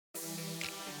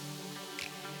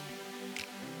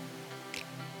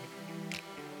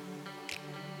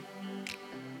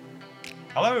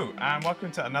Hello, and welcome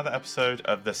to another episode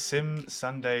of the Sim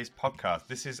Sundays podcast.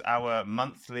 This is our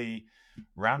monthly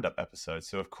roundup episode.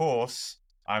 So, of course,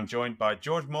 I'm joined by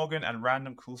George Morgan and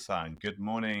Randomcallsign. Good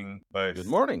morning, both. Good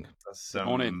morning. Some, Good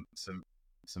morning.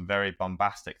 Some very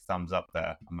bombastic thumbs up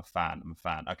there. I'm a fan.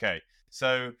 Okay,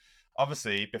 so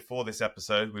obviously, before this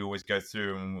episode, we always go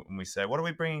through and we say, what are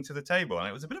we bringing to the table? And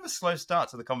it was a bit of a slow start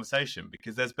to the conversation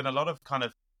because there's been a lot of kind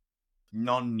of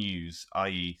non-news,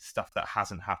 i.e. stuff that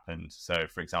hasn't happened. So,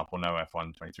 for example, no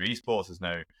F1 23 esports, there's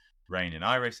no rain in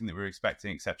iRacing that we were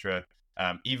expecting, etc.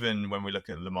 Even when we look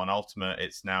at Le Mans Ultimate,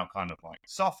 it's now kind of like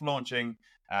soft launching.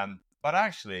 But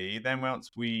actually, then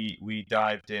once we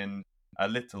dived in a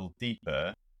little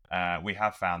deeper, we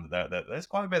have found that there's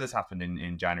quite a bit that's happened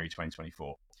in January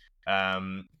 2024.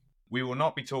 We will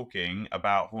not be talking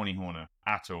about Horny Horner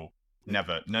at all.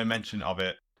 Never. No mention of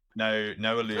it. No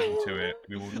allusion to it.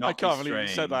 We will not. I can't be believe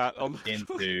you said that.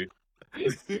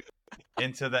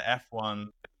 into the F1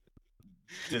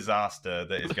 disaster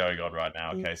that is going on right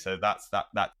now. Okay, so that's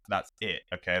it.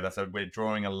 Okay, we're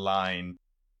drawing a line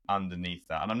underneath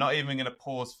that, and I'm not even going to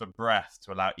pause for breath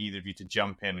to allow either of you to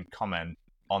jump in and comment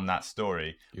on that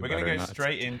story. We're going to go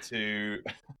straight into.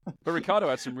 But Ricardo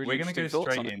had some really. We're going to go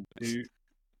straight into.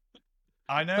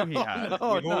 I know he has.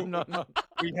 No.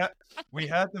 We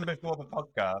heard them before the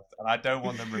podcast, and I don't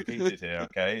want them repeated here,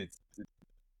 okay? It's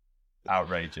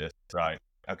outrageous. Right,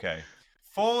 okay.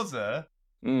 Forza,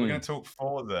 we're going to talk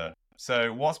Forza.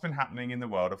 So what's been happening in the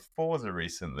world of Forza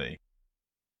recently?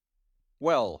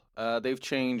 Well, they've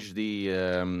changed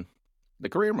the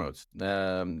career modes.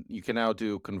 You can now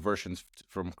do conversions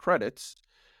from credits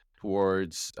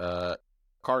towards car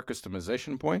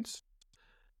customization points.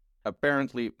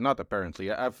 Not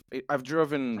apparently. I've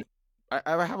driven.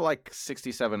 I have like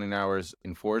 67 hours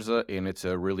in Forza, and it's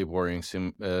a really boring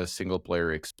single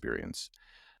player experience.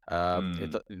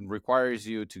 It requires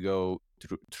you to go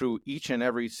through each and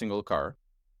every single car,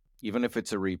 even if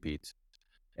it's a repeat,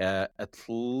 at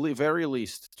very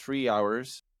least 3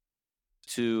 hours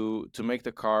to make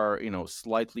the car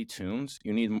slightly tuned.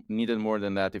 You needed more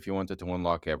than that if you wanted to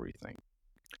unlock everything.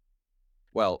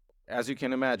 Well, as you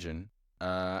can imagine.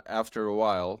 After a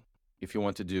while, if you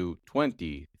want to do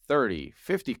 20, 30,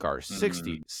 50 cars,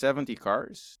 60, 70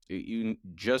 cars, you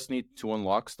just need to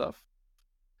unlock stuff.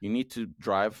 You need to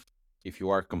drive, if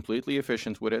you are completely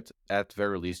efficient with it, at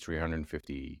very least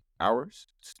 350 hours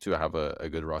to have a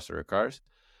good roster of cars.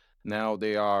 Now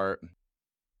they are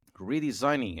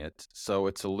redesigning it so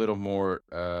it's a little more,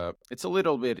 it's a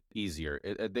little bit easier.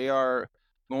 They are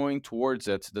going towards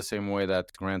it the same way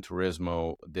that Gran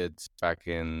Turismo did back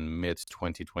in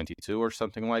mid-2022 or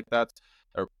something like that,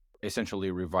 or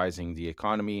essentially revising the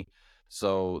economy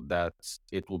so that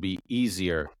it will be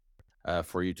easier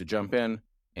for you to jump in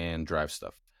and drive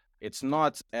stuff. It's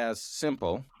not as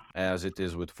simple as it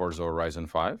is with Forza Horizon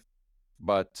 5,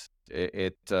 but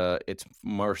it's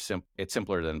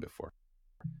simpler than before.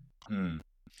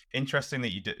 Interesting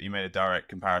that you made a direct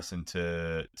comparison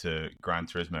to Gran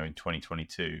Turismo in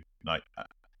 2022. Like,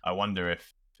 I wonder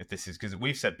if this is because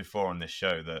we've said before on this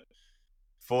show that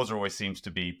Forza always seems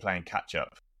to be playing catch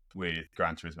up with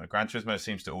Gran Turismo. Gran Turismo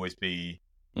seems to always be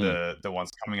the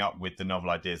ones coming up with the novel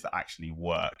ideas that actually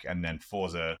work, and then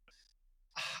Forza.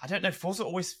 I don't know. Forza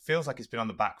always feels like it's been on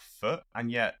the back foot, and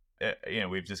yet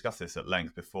we've discussed this at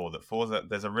length before. That Forza,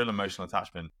 there's a real emotional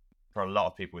attachment for a lot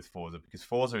of people with Forza, because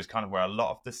Forza is kind of where a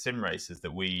lot of the sim races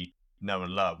that we know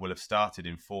and love will have started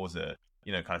in Forza,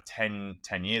 kind of 10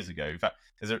 years ago. In fact,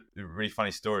 there's a really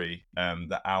funny story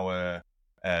that our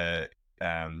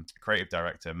creative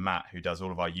director, Matt, who does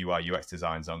all of our UI UX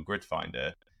designs on Grid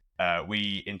Finder,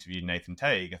 we interviewed Nathan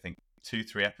Tague, I think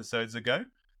 2-3 episodes ago.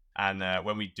 And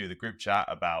when we do the group chat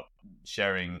about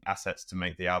sharing assets to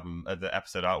make the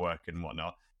episode artwork and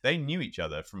whatnot, they knew each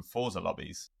other from Forza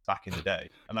lobbies back in the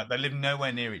day, and like they lived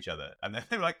nowhere near each other, and they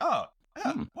were like,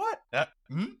 what?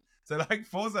 So like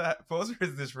Forza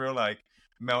is this real like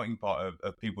melting pot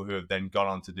of people who have then gone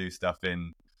on to do stuff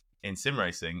in sim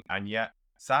racing, and yet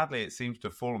sadly it seems to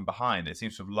have fallen behind. It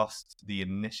seems to have lost the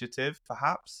initiative,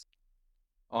 perhaps.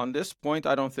 On this point,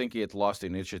 I don't think it lost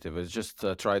initiative. It's just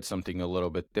tried something a little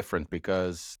bit different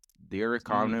because their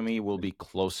economy will be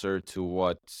closer to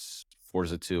what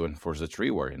Forza 2 and Forza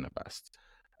 3 were in the past.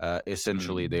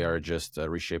 Essentially, they are just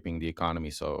reshaping the economy.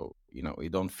 So, you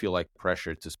don't feel like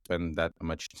pressure to spend that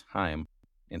much time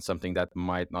in something that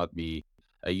might not be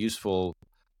a useful,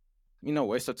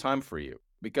 waste of time for you.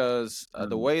 Because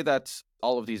the way that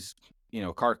all of these,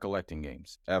 car collecting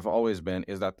games have always been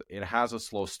is that it has a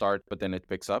slow start, but then it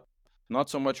picks up. Not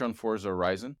so much on Forza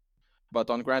Horizon, but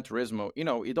on Gran Turismo,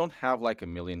 you don't have like a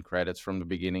million credits from the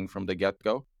beginning, from the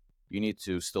get-go. you need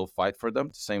to still fight for them.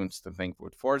 Same thing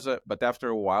with Forza. But after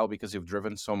a while, because you've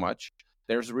driven so much,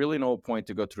 there's really no point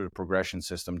to go through the progression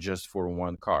system just for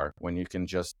one car when you can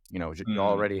just, you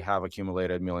already have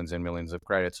accumulated millions and millions of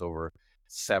credits over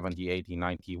 70, 80,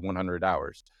 90, 100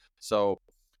 hours. So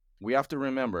we have to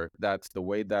remember that the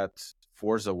way that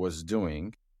Forza was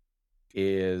doing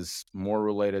is more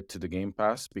related to the Game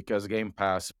Pass, because Game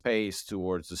Pass pays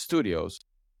towards the studios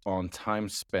on time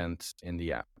spent in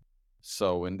the app.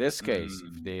 So in this case,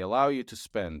 if they allow you to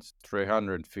spend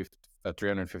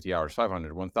 350 hours,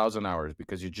 500, 1,000 hours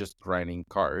because you're just grinding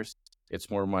cars, it's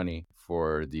more money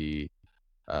for the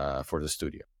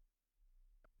studio.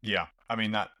 Yeah, I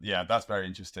mean that's very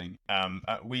interesting.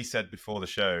 We said before the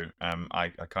show, I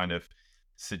kind of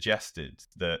suggested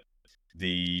that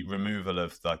the removal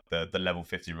of like the level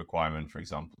 50 requirement, for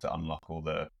example, to unlock all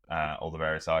the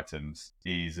various items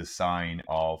is a sign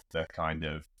of the kind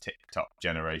of TikTok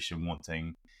generation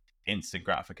wanting instant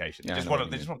gratification. They just want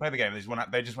to play the game. They just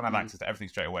want to have access to everything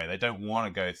straight away. They don't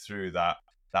want to go through that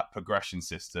progression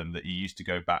system that you used to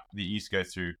go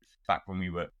through back when we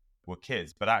were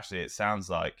kids. But actually, it sounds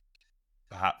like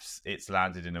perhaps it's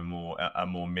landed in a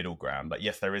more middle ground. Like,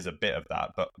 yes, there is a bit of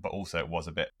that, but also it was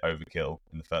a bit overkill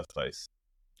in the first place.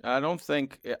 I don't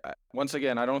think, once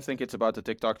again, I don't think it's about the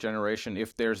TikTok generation.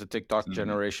 If there's a TikTok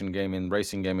generation game in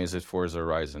racing game, is it Forza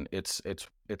Horizon? It's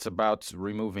about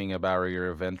removing a barrier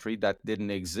of entry that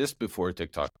didn't exist before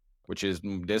TikTok, which is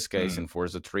in this case in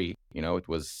Forza 3. It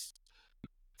was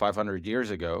 500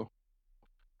 years ago.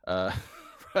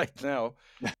 Right now,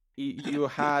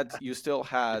 you still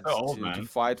had to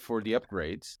fight for the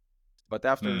upgrades, but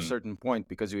after a certain point,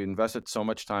 because you invested so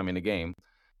much time in the game,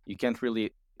 you can't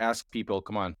really ask people,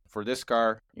 come on, for this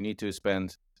car you need to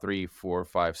spend 3, 4,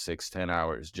 5, 6, 10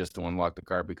 hours just to unlock the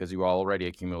car because you already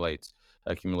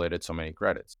accumulated so many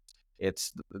credits.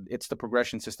 It's the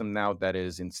progression system now that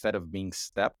is, instead of being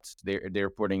stepped, they're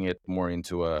putting it more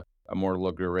into a more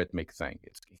logarithmic thing.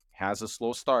 It has a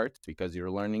slow start because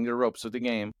you're learning the ropes of the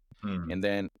game, and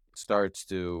then starts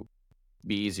to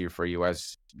be easier for you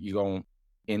as you go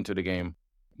into the game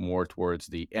more towards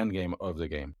the end game of the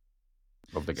game.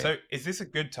 So is this a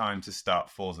good time to start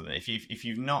Forza then? If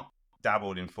you've not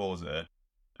dabbled in Forza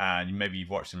and maybe you've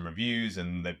watched some reviews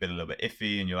and they've been a little bit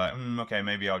iffy and you're like, okay,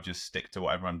 maybe I'll just stick to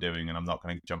whatever I'm doing and I'm not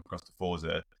going to jump across to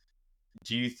Forza.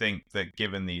 Do you think that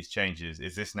given these changes,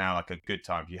 is this now like a good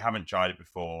time? If you haven't tried it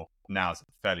before, now's a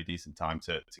fairly decent time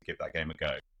to give that game a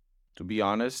go. To be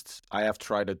honest, I have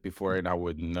tried it before and I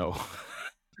wouldn't know.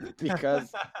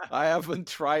 Because I haven't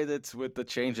tried it with the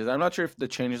changes. I'm not sure if the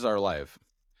changes are live.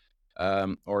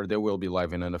 Or they will be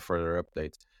live in a further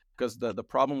update. Because the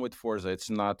problem with Forza, it's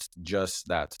not just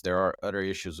that. There are other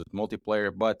issues with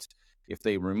multiplayer, but if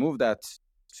they remove that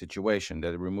situation,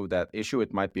 they remove that issue,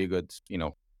 it might be a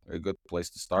good place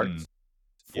to start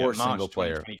for single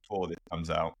player. March 2024 this comes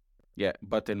out. Yeah,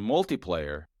 but in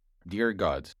multiplayer, dear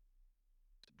God,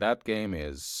 that game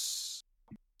is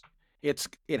it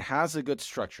has a good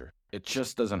structure. It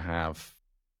just doesn't have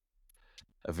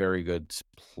a very good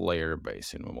player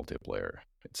base in multiplayer.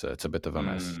 It's a bit of a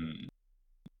mess.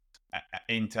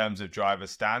 In terms of driver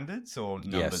standards or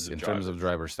numbers yes, of in drivers? terms of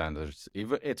driver standards.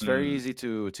 It's very easy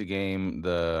to game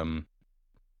the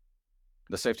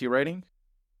safety rating.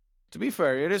 To be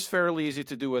fair, it is fairly easy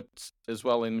to do it as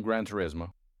well in Gran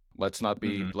Turismo. Let's not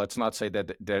say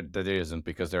that it isn't,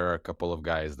 because there are a couple of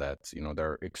guys that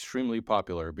they're extremely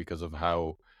popular because of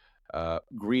how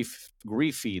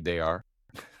griefy they are.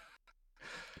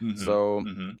 So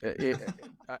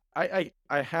I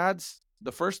had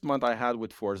the first month I had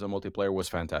with Forza multiplayer was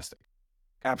fantastic,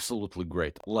 absolutely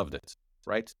great, loved it.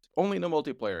 Right, only the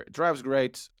multiplayer, it drives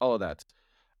great, all of that.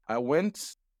 I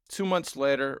went 2 months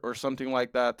later or something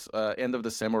like that, end of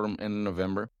December and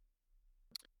November,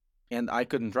 and I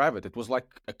couldn't drive it. It was like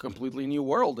a completely new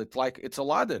world. It's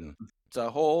Aladdin. It's a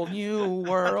whole new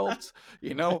world,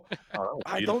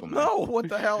 I don't know what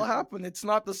the hell happened. It's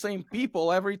not the same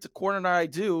people. Every corner I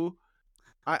do,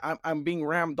 I'm being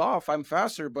rammed off. I'm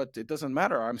faster, but it doesn't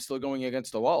matter. I'm still going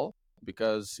against the wall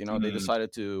because, they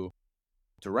decided to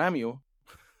ram you.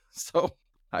 So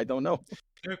I don't know.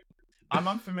 I'm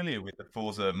unfamiliar with the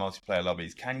Forza multiplayer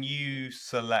lobbies. Can you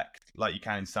select, like you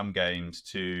can in some games,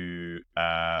 to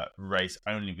race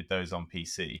only with those on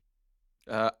PC?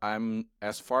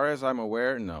 As far as I'm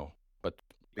aware, no. But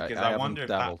because I wonder if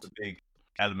that's a big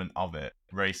element of it,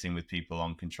 racing with people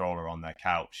on controller on their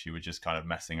couch who were just kind of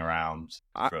messing around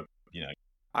for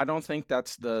I don't think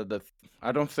that's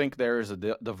I don't think there is a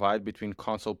divide between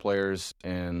console players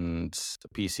and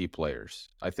PC players.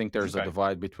 I think there's a Okay.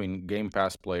 divide between Game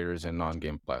Pass players and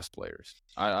non-Game Pass players.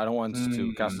 I don't want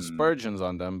to cast Mm. aspersions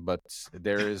on them, but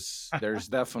there's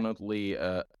definitely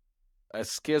a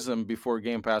schism before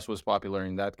Game Pass was popular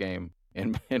in that game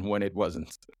and when it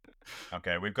wasn't.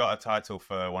 Okay, we've got a title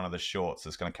for one of the shorts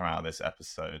that's going to come out of this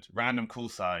episode. Random call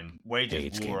sign wages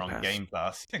Hates war Game on Pass. Game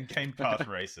Pass and Game Pass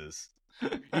races.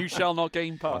 You shall not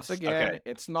Game Once Pass. again, Okay.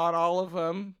 it's not all of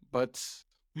them, but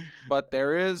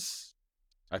there is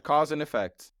a cause and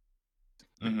effect.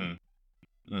 Okay.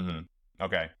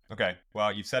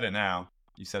 Well, you've said it now.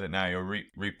 You'll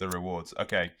reap the rewards.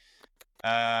 Okay.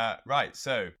 Right.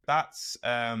 So that's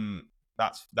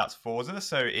Forza.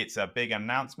 So it's a big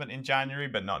announcement in January,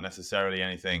 but not necessarily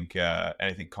anything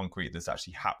concrete that's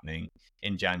actually happening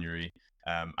in January.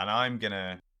 And I'm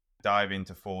gonna dive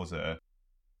into Forza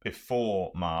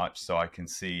before March, so I can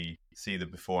see the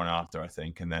before and after, I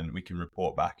think, and then we can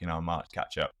report back in our March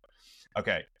catch up.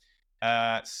 Okay.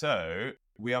 So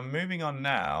we are moving on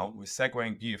now. We're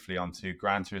segueing beautifully onto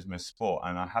Gran Turismo Sport,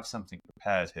 and I have something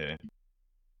prepared here.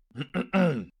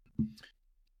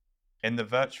 In the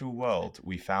virtual world,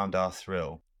 we found our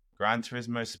thrill. Gran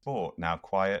Turismo Sport, now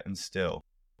quiet and still.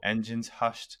 Engines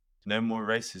hushed, no more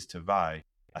races to vie.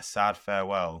 A sad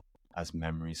farewell as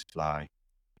memories fly.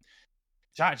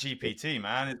 ChatGPT,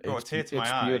 man, it's brought a tear to my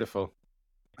eye. It's beautiful.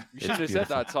 You should have said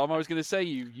that, Tom. I was going to say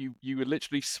you were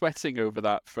literally sweating over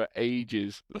that for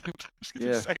ages.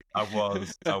 I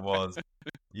was.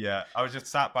 Yeah, I was just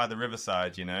sat by the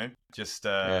riverside, just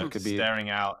staring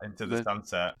out into the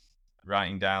sunset,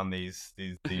 writing down these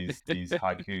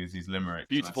haikus, these limericks.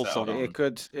 Beautiful song. I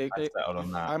settled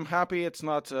on that. I'm happy it's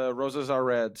not roses are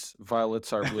red,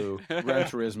 violets are blue. Gran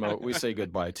Turismo, we say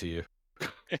goodbye to you.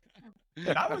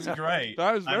 That was great.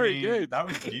 That was very good. That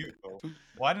was beautiful.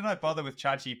 Why did I bother with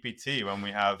ChatGPT when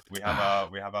we have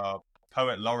our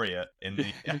poet laureate in the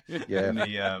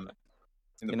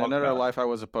in another life I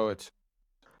was a poet.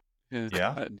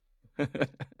 Yeah.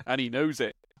 And he knows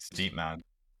it. It's deep, man.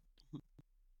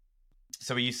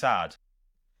 So are you sad?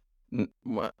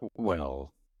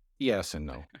 Well, yes and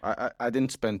no. I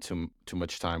didn't spend too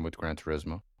much time with Gran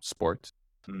Turismo Sport.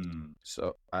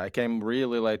 So I came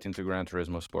really late into Gran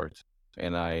Turismo Sport,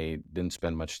 and I didn't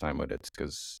spend much time with it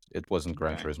because it wasn't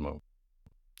Gran Turismo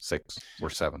 6 or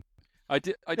 7. I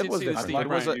did see this.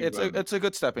 It's a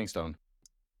good stepping stone.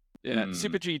 Yeah,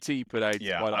 Super GT put out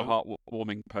quite a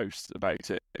heartwarming post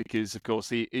about it because, of course,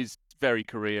 his very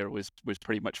career was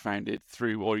pretty much founded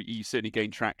through, or he certainly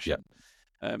gained traction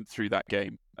through that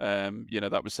game.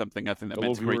 That was something I think that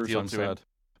meant a great deal to him.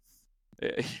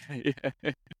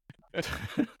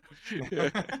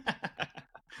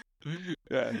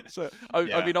 Yeah. So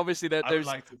I mean, obviously, there's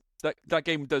that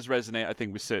game does resonate, I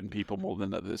think, with certain people more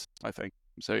than others. I think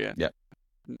so.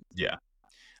 Yeah.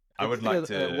 I would like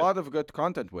to. A lot of good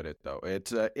content with it, though.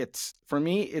 It's for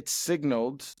me, it's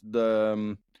signaled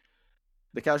the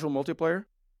casual multiplayer,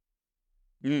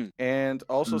 and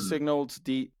also signaled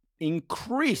the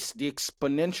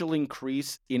exponential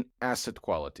increase in asset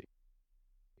quality.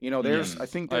 I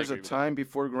think there's a time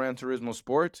before Gran Turismo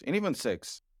Sport, and even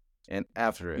 6, and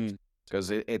after it,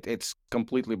 because it's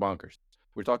completely bonkers.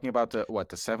 We're talking about the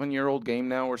 7-year-old game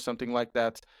now, or something like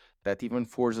that even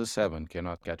Forza 7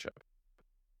 cannot catch up.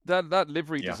 That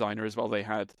livery designer as well they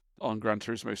had on Gran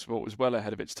Turismo Sport was well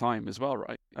ahead of its time as well,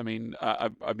 right? I mean, I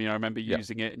remember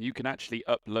using it, and you can actually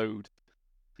upload,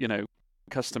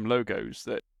 custom logos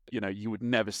that you would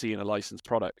never see in a licensed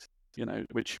product,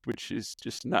 which is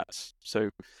just nuts. So,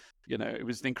 it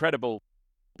was an incredible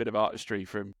bit of artistry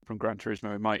from Gran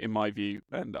Turismo in my view,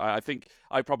 and I think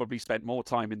I probably spent more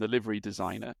time in the livery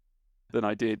designer than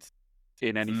I did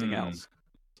in anything else,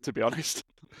 to be honest.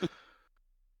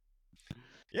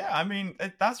 Yeah, I mean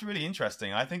that's really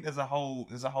interesting. I think there's a whole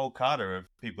cadre of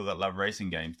people that love racing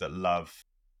games that love,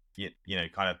 kind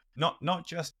of not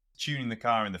just tuning the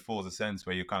car in the Forza sense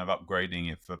where you're kind of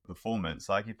upgrading it for performance.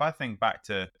 Like if I think back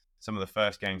to some of the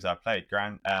first games I played,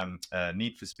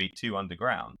 Need for Speed 2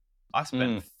 Underground, I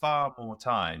spent far more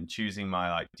time choosing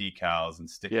my decals and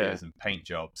stickers and paint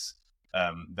jobs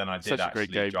than I did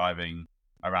actually driving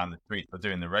around the streets or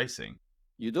doing the racing.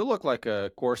 You do look like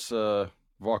a Corsa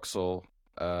Vauxhall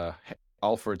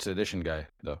Alfred's edition guy,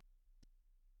 though.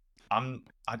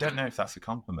 I don't know if that's a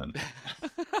compliment.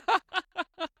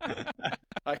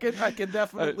 I can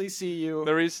definitely see you.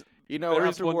 There is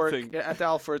after one work thing at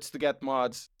Alfred's to get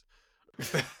mods.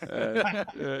 For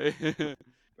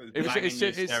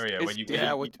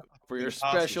your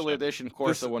special edition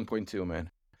Corsa 1.2, man.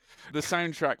 the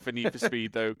soundtrack for Need for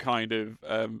Speed though kind of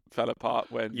fell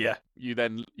apart when you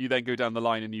then go down the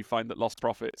line and you find that Lost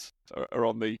Profits are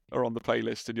on the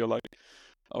playlist, and you're like,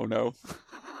 oh no.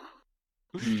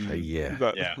 Yeah.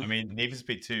 Yeah, I mean, Need for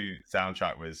Speed 2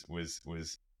 soundtrack was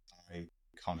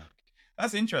iconic.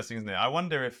 That's interesting, isn't it? I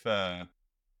wonder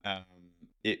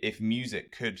if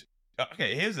music could.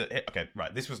 Okay,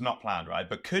 right. This was not planned, right?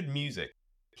 But could music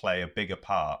play a bigger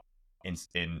part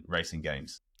in racing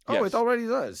games? Oh, it already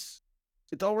does.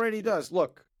 It already does.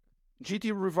 Look,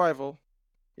 GT Revival.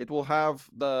 It will have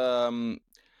the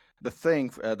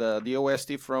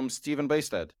OST from Steven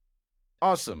Baysted.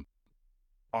 Awesome.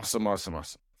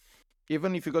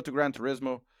 Even if you go to Gran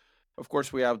Turismo, of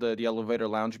course we have the elevator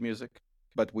lounge music,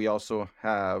 but we also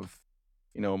have,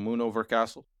 Moon Over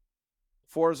Castle.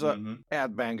 Forza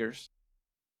had bangers.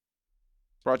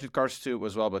 Project Cars 2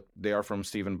 as well, but they are from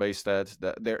Steven Baysted.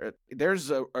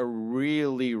 There's a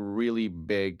really, really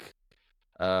big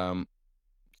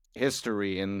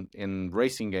history in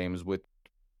racing games with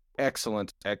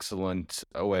excellent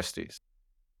OSTs.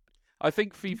 I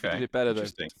think FIFA did it better though,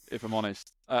 if I'm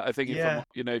honest. I think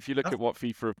if you look at what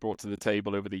FIFA have brought to the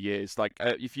table over the years, like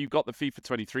if you got the FIFA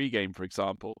 23 game, for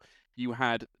example, you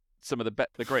had some of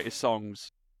the greatest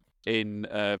songs in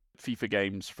FIFA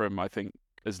games from, I think,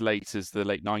 as late as the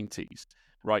late 90s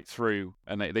right through,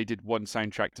 and they did one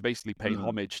soundtrack to basically pay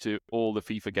homage to all the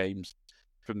FIFA games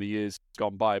from the years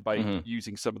gone by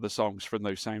using some of the songs from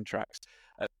those soundtracks.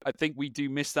 I think we do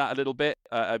miss that a little bit.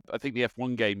 I think the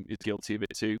F1 game is guilty of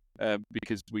it too,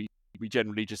 because we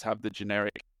generally just have the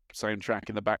generic soundtrack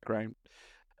in the background.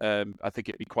 I think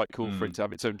it'd be quite cool for it to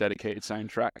have its own dedicated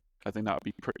soundtrack. I think that would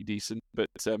be pretty decent. But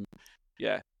it's a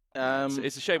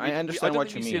shame. I understand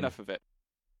what you mean. See enough of it.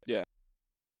 Yeah.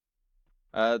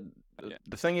 The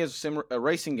thing is,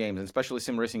 racing games, and especially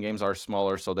sim racing games, are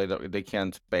smaller, so they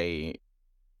can't pay,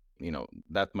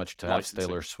 that much to have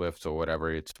Taylor Swift or whatever.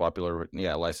 It's popular,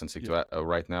 licensing to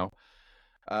right now.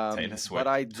 Taylor Swift. But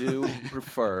I do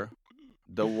prefer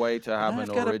the way to have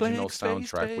an original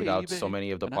soundtrack without so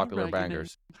many of the popular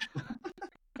bangers.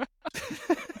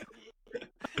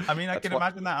 I mean, I can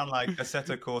imagine that on like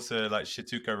Assetto Corsa, like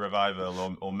Shituka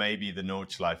Revival, or maybe the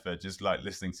Nordschleife, just like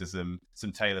listening to some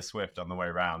Taylor Swift on the way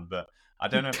around. But I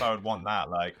don't know if I would want that,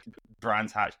 like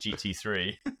Brands Hatch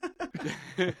GT3.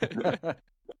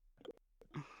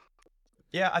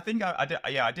 Yeah, I think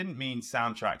I didn't mean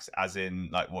soundtracks as in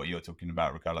like what you're talking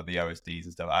about, Ricardo, like the OSDs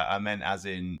and stuff. I meant as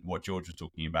in what George was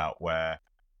talking about, where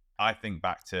I think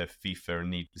back to FIFA and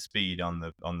Need for Speed on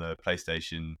the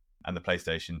PlayStation and the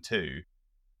PlayStation 2.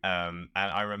 And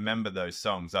I remember those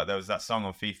songs. Like there was that song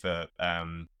on FIFA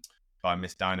by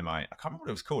Miss Dynamite. I can't remember what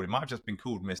it was called. It might have just been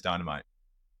called Miss Dynamite.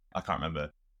 I can't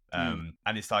remember. And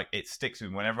it's like it sticks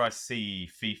with me whenever I see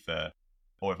FIFA,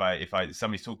 or if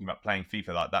somebody's talking about playing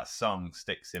FIFA, like that song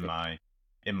sticks in my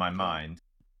mind.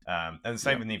 And the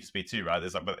same with Need for Speed 2, right?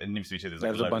 There's like, but in Need for Speed 2,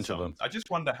 there's a bunch of them. I just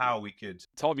wonder how we could.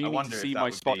 Tom, you need to see my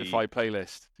Spotify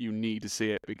playlist. You need to see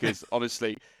it because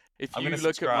honestly, if you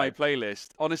look at my playlist,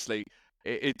 honestly.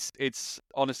 It's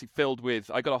honestly filled with.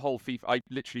 I got a whole FIFA. I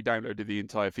literally downloaded the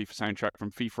entire FIFA soundtrack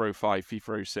from FIFA 05,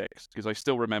 FIFA 06 because I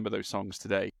still remember those songs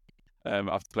today.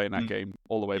 After playing that game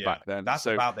all the way back then. That's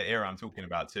about the era I'm talking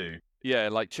about too. Yeah,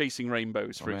 like Chasing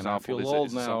Rainbows, for example. I feel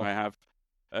old now. Song I have.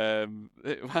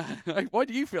 Why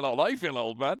do you feel old? I feel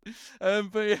old, man.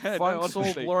 But yeah, Funk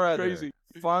Soul Brother. Crazy.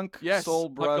 Funk Soul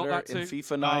Brother in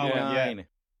FIFA 99.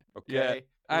 Okay.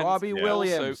 And Robbie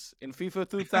Williams also, in FIFA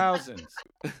 2000.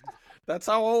 That's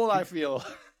how old I feel.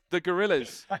 The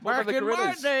Gorillas. Back in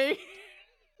my day.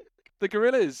 The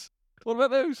Gorillas. What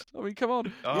about those? I mean, come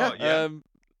on. Oh, yeah.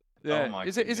 Yeah. Oh,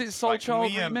 is it Soul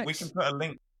Child remix? We can put a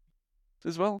link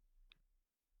as well.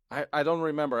 I don't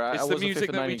remember. I was a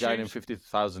FIFA 90 guy and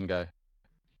 50,000 guy.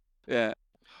 Yeah.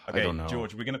 Okay, I don't know.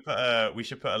 George, we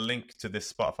should put a link to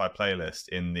this Spotify playlist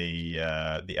in the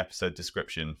episode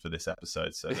description for this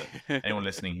episode, so that anyone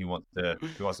listening who wants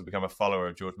to become a follower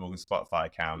of George Morgan's Spotify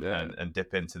account and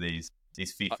dip into these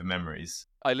FIFA memories.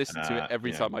 I listen to it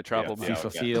every time I travel.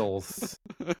 FIFA feels.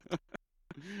 And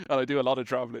I do a lot of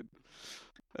traveling.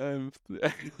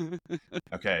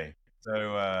 Okay,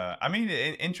 so I mean,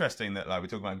 interesting that like we're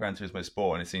talking about Gran Turismo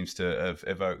Sport, and it seems to have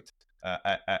evoked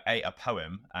a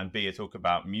poem, and B, a talk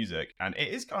about music, and it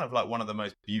is kind of like one of the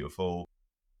most beautiful,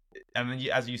 and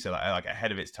as you said, like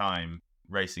ahead of its time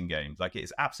racing games. Like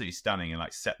it's absolutely stunning and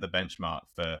like set the benchmark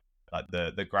for like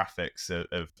the graphics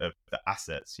of the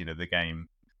assets, the game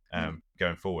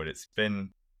going forward. It's been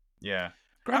Gran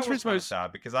Turismo's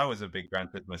sad because I was a big Gran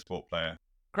Turismo Sport player.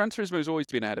 Gran Turismo's always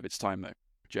been ahead of its time though.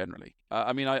 generally.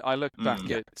 I mean, I look back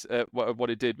at what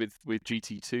it did with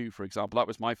GT2, for example. That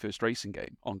was my first racing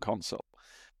game on console,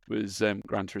 was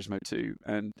Gran Turismo 2.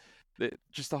 And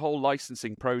just the whole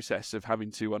licensing process of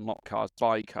having to unlock cars,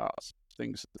 buy cars,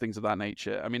 things of that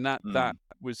nature. I mean, that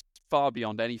was far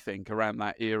beyond anything around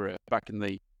that era back in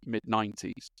the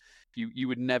mid-90s. You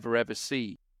would never, ever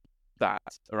see that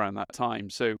around that time.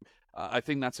 So I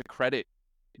think that's a credit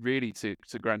really to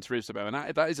Gran Turismo,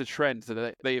 and that is a trend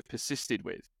that they have persisted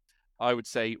with, I would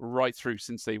say, right through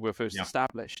since they were first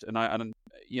established. And I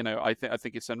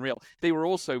think it's unreal. They were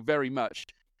also very much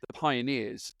the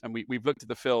pioneers, and we've looked at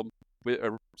the film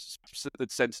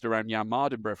that's centered around Jan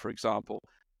Mardenborough, for example,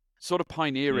 sort of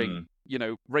pioneering,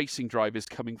 racing drivers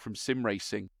coming from sim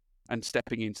racing and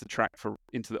stepping into the track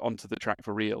onto the track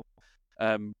for real,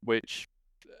 which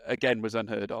again was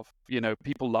unheard of.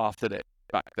 People laughed at it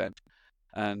back then.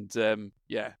 And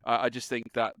I just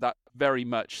think that very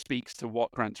much speaks to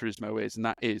what Gran Turismo is, and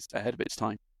that is ahead of its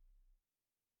time.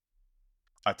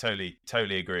 I totally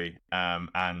agree.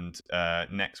 And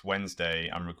next Wednesday,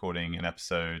 I'm recording an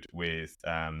episode with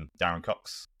Darren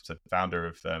Cox, so founder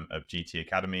of GT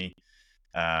Academy.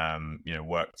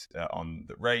 Worked on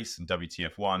the race and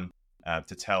WTF1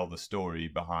 to tell the story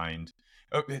behind.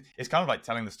 It's kind of like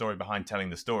telling the story behind telling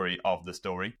the story of the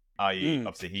story. I.e.,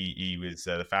 obviously, he was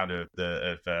the founder of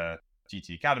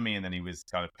GT Academy, and then he was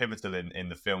kind of pivotal in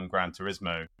the film Gran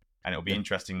Turismo. And it'll be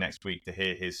interesting next week to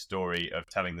hear his story of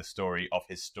telling the story of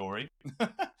his story.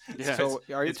 So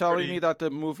are you telling me that the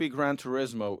movie Gran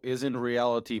Turismo is in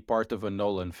reality part of a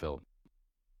Nolan film?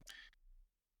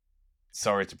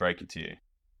 Sorry to break it to you.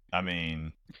 I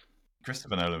mean,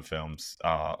 Christopher Nolan films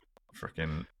are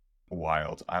freaking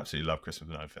wild. I absolutely love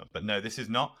Christopher Nolan films. But no, this is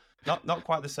not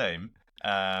quite the same.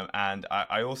 And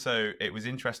I also, it was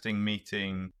interesting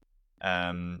meeting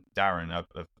Darren.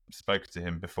 I've spoken to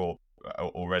him before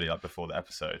already, like before the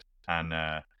episode. And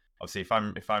obviously,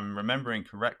 if I'm remembering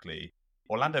correctly,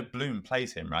 Orlando Bloom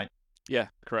plays him, right? Yeah,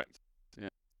 correct. Yeah.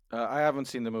 I haven't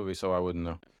seen the movie, so I wouldn't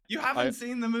know. You haven't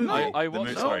seen the movie? No, I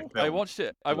watched. Sorry, I watched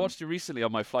it. I watched it recently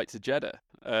on my flight to Jeddah.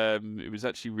 It was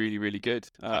actually really, really good.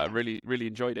 I really, really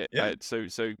enjoyed it. Yeah. So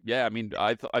yeah. I mean,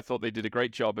 I thought they did a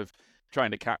great job of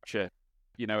trying to capture,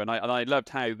 and I loved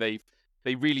how they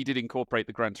really did incorporate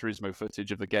the Gran Turismo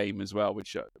footage of the game as well,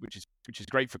 which is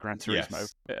great for Gran Turismo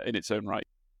in its own right.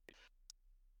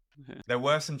 There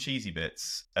were some cheesy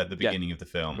bits at the beginning of the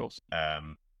film. Of course.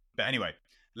 But anyway,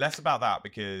 less about that,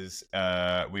 because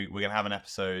we're going to have an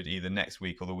episode either next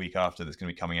week or the week after that's going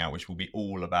to be coming out, which will be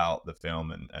all about the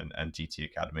film and GT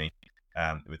Academy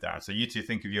with Darren. So you two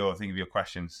think of your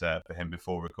questions for him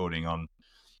before recording on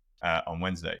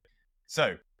Wednesday.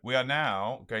 So we are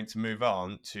now going to move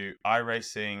on to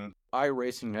iRacing.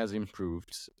 iRacing has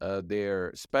improved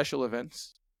their special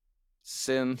events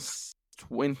since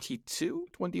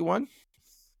 21,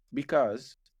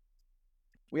 because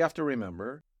we have to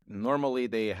remember, normally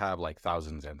they have like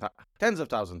thousands and tens of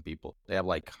thousands of people. They have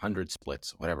like 100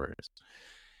 splits, whatever it is.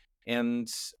 And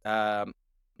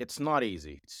it's not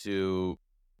easy to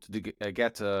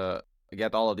get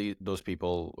all of those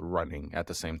people running at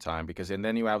the same time, and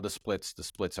then you have the splits. The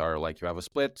splits are like, you have a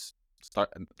split,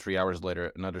 start 3 hours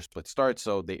later, another split starts.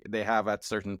 So they have, at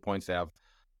certain points, they have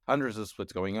hundreds of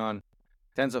splits going on,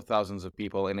 tens of thousands of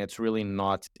people, and it's really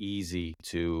not easy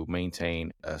to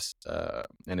maintain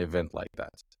an event like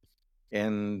that.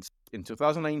 And in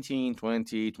 2019,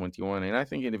 20, 21, and I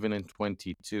think even in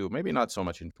 22, maybe not so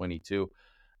much in 22,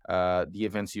 the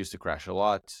events used to crash a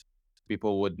lot.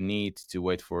 People would need to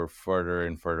wait for further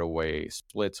and further away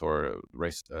splits or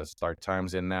race start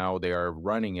times, and now they are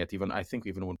running it, even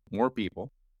with more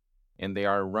people, and they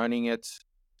are running it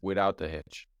without the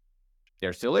hitch. There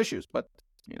are still issues, but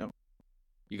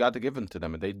you got to give them to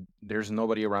them. There's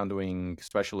nobody around doing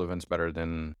special events better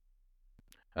than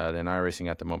iRacing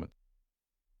at the moment.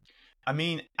 I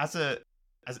mean, as a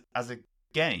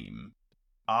game,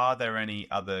 are there any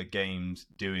other games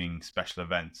doing special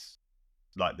events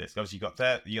like this? Obviously, you got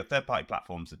third party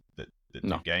platforms that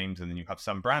do games, and then you have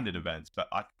some branded events. But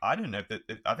I don't know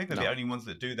I think they're the only ones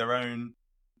that do their own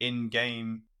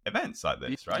in-game events like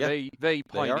this, right? Yeah, they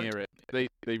pioneer it.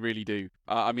 They really do.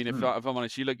 I mean, if I'm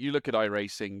honest, you look at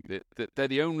iRacing, they're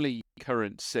the only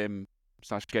current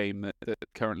sim/game that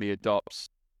currently adopts,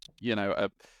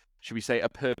 should we say, a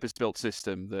purpose-built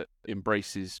system that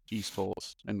embraces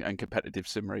esports and competitive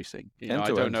sim racing. I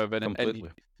don't know of any.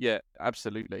 Yeah,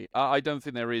 absolutely. I don't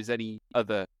think there is any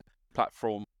other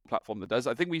platform that does.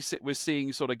 I think we're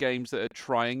seeing sort of games that are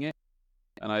trying it,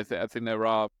 and I think there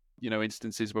are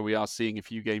instances where we are seeing a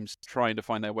few games trying to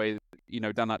find their way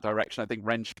down that direction. I think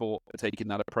Wrenchport are taking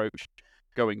that approach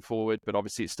going forward. But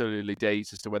obviously, it's still early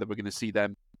days as to whether we're going to see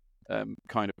them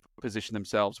kind of position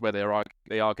themselves where they are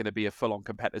going to be a full-on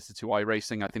competitor to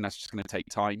iRacing. I think that's just going to take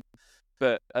time.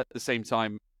 But at the same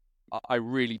time, I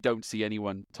really don't see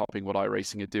anyone topping what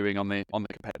iRacing are doing on the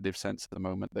competitive sense at the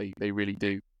moment. They really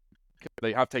do.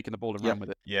 They have taken the ball and run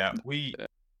with it. Yeah,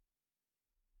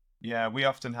 we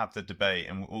often have the debate,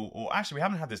 and or actually we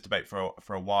haven't had this debate for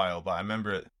a while. But I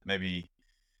remember it maybe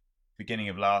beginning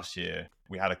of last year,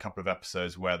 we had a couple of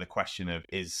episodes where the question of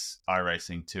is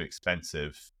iRacing too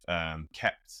expensive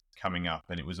kept coming up,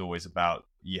 and it was always about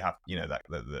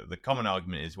that the common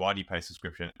argument is why do you pay a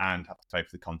subscription and have to pay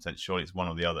for the content? Surely it's one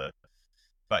or the other.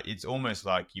 But it's almost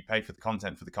like you pay for the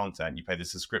content, you pay the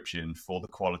subscription for the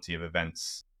quality of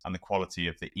events and the quality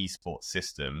of the esports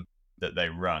system that they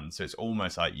run. So it's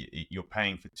almost like you're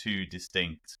paying for two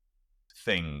distinct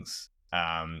things.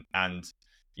 And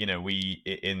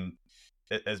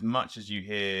as much as you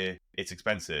hear it's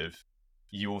expensive,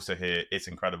 you also hear it's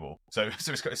incredible. So it's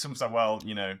almost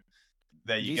like,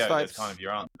 there you go. That's kind of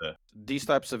your answer. These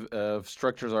types of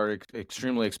structures are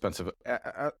extremely expensive.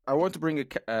 I want to bring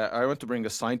a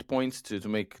side point to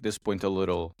make this point a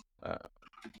little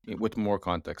with more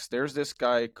context. There's this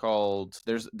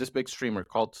big streamer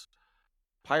called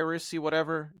Piracy,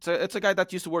 whatever. It's a guy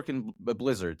that used to work in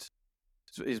Blizzard.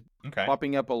 So he's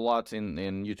popping up a lot in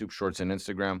YouTube Shorts and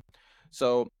Instagram.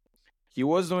 So he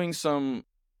was doing some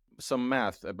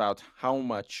math about how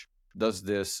much does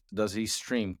his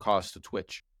stream cost to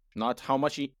Twitch, not how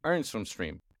much he earns from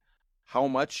stream, how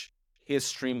much his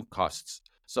stream costs.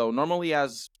 So normally he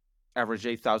has average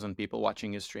 8,000 people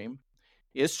watching his stream.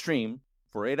 His stream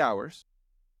for 8 hours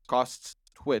costs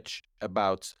Twitch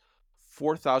about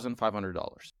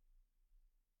 $4,500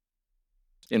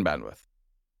 in bandwidth.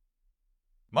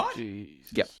 What? Jeez.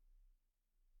 Yeah.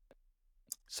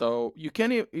 So you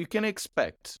can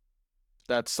expect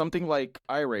that something like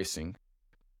iRacing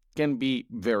can be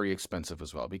very expensive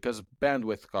as well, because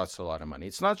bandwidth costs a lot of money.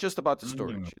 It's not just about the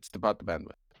storage; it's about the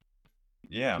bandwidth.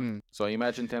 Yeah. So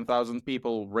imagine 10,000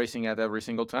 people racing at every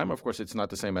single time. Of course, it's not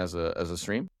the same as a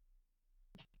stream,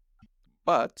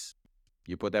 but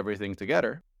you put everything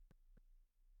together,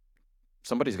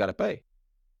 somebody's got to pay.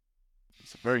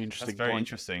 It's a very interesting That's very point.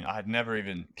 interesting. I had never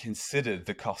even considered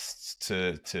the costs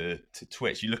to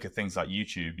Twitch. You look at things like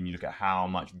YouTube, and you look at how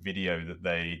much video that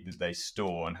they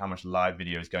store and how much live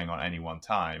video is going on at any one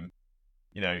time.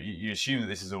 You assume that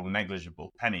this is all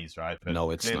negligible pennies, right? But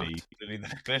no, it's clearly,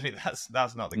 not. Clearly,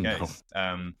 that's not the case.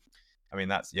 No.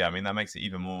 That makes it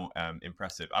even more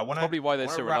impressive. Probably why they're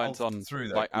so reliant on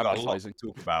advertising. To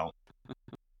talk about.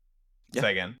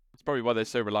 Say again. It's probably why they're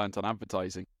so reliant on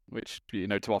advertising, which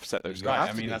to offset those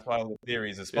costs. Right. That's why all the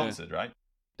theories are sponsored, right?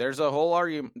 There's a whole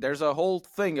argument. There's a whole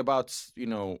thing about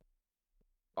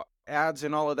ads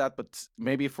and all of that, but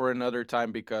maybe for another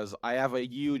time, because I have a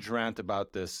huge rant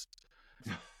about this.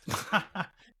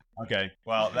 Okay,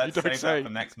 well, let's save that for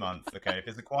next month. Okay, if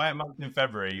it's a quiet month in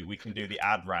February, we can do the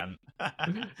ad rant.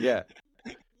 Yeah.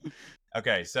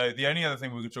 Okay, so the only other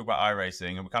thing we could talk about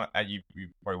iRacing, and we kind of you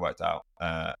probably worked out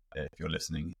if you're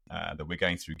listening that we're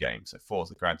going through games. So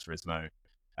Forza, Gran Turismo.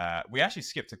 We actually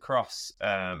skipped across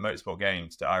motorsport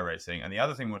games to iRacing, and the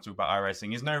other thing we'll talk about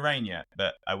iRacing is no rain yet,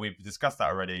 but we've discussed that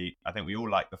already. I think we all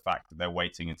like the fact that they're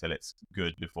waiting until it's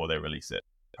good before they release it.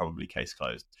 Probably case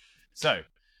closed. So,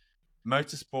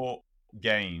 motorsport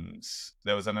games.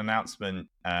 There was an announcement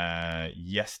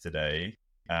yesterday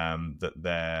that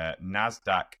their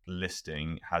NASDAQ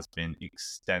listing has been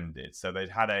extended. So they'd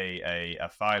had a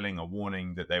filing, a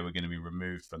warning that they were going to be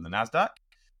removed from the NASDAQ.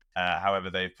 However,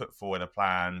 they've put forward a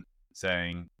plan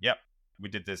saying, yep, we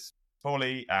did this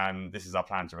poorly, and this is our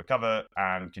plan to recover,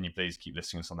 and can you please keep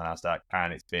listing us on the NASDAQ?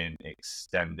 And it's been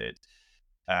extended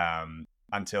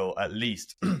until at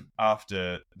least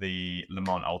after the Le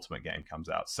Mans Ultimate game comes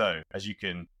out. So, as you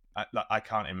can, I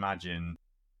can't imagine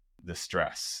the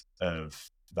stress of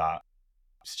that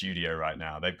studio right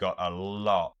now. They've got a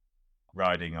lot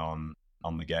riding on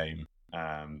the game.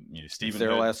 Stephen their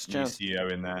Hood, last new chance. CEO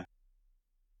in there.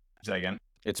 Say again.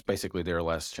 It's basically their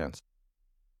last chance.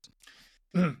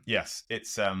 Yes,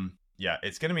 it's going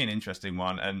to be an interesting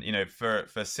one, and for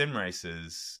sim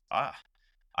racers,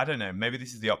 I don't know. Maybe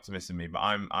this is the optimist in me, but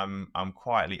I'm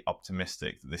quietly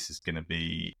optimistic that this is going to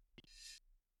be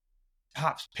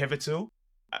perhaps pivotal.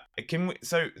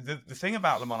 So the thing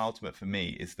about Le Mans Ultimate for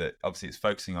me is that obviously it's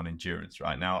focusing on endurance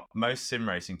right now. Most sim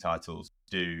racing titles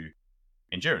do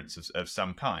endurance of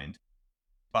some kind,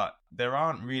 but there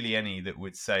aren't really any that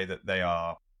would say that they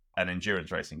are an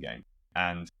endurance racing game.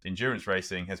 And endurance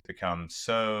racing has become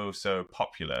so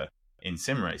popular in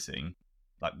sim racing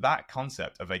like that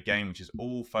concept of a game which is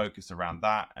all focused around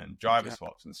that and driver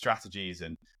swaps and strategies,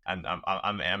 and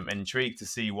I'm intrigued to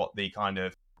see what the kind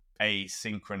of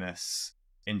asynchronous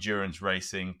endurance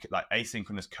racing, like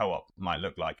asynchronous co-op, might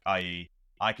look like. I.e.,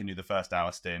 I can do the first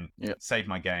hour stint, save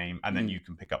my game, and then you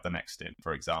can pick up the next stint,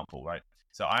 for example, right?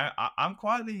 So I'm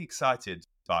quietly excited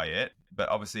by it, but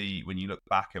obviously when you look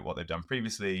back at what they've done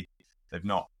previously, they've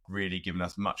not really given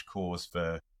us much cause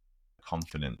for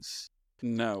confidence.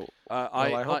 No.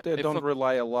 I hope they don't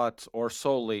rely a lot or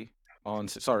solely on...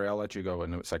 Sorry, I'll let you go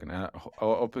in a second. I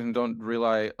hope they don't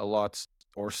rely a lot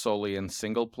or solely in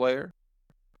single player,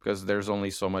 because there's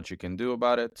only so much you can do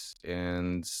about it.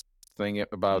 And thing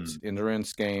about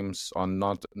endurance games on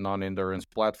non-endurance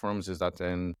platforms is that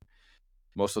then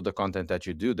most of the content that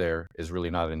you do there is really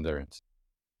not endurance.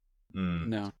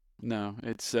 No,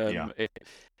 it's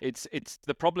it's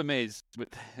the problem is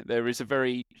there is a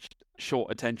very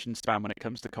short attention span when it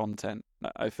comes to content,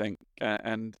 I think,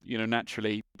 and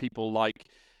naturally people like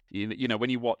when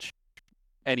you watch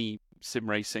any sim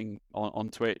racing on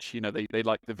Twitch, they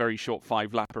like the very short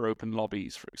 5-lapper open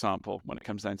lobbies, for example, when it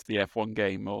comes down to the F1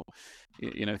 game, or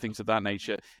things of that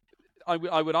nature. I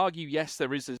would argue, yes,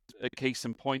 there is a case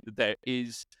in point that there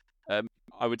is,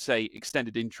 I would say,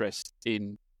 extended interest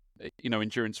in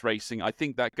endurance racing. I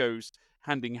think that goes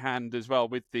hand in hand as well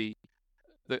with the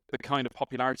kind of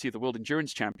popularity of the World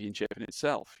Endurance Championship in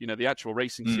itself. The actual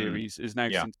racing series is now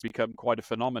since become quite a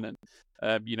phenomenon.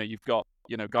 You've got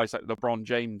guys like LeBron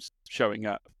James showing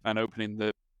up and opening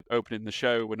the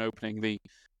show and opening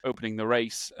the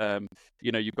race.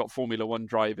 You've got Formula One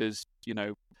drivers,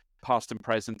 past and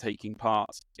present, taking part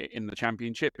in the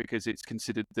championship because it's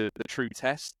considered the true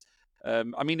test.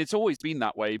 It's always been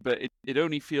that way, but it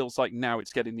only feels like now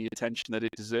it's getting the attention that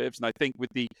it deserves. And I think with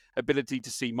the ability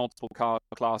to see multiple car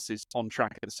classes on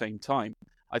track at the same time,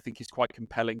 I think is quite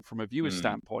compelling from a viewer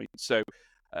standpoint. So,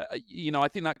 I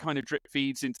think that kind of drip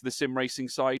feeds into the sim racing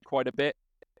side quite a bit.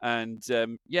 And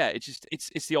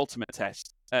it's the ultimate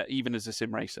test, even as a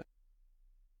sim racer.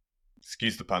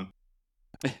 Excuse the pun.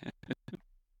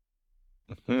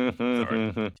 Sorry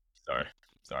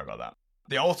about that.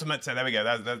 The ultimate test. There we go.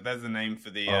 There's the name for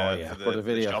the for the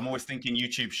video. I'm always thinking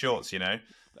YouTube Shorts.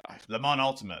 Le Mans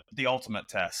Ultimate, the ultimate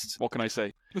test. What can I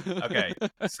say? Okay,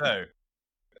 so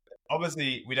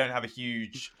obviously we don't have a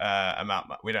huge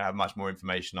amount. We don't have much more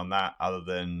information on that other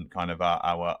than kind of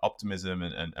our optimism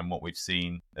and what we've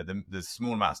seen. There's a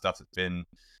small amount of stuff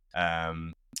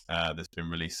that's been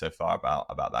released so far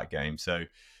about that game. So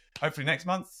hopefully next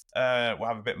month we'll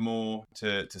have a bit more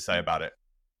to say about it.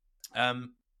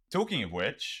 Talking of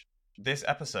which, this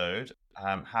episode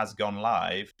has gone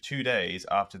live 2 days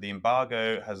after the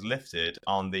embargo has lifted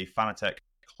on the Fanatec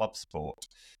Club Sport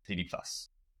TD+.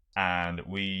 And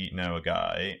we know a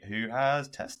guy who has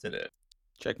tested it.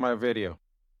 Check my video.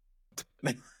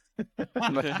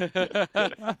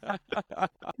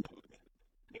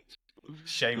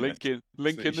 Shameless.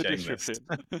 Link in the description.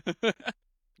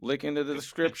 Link in the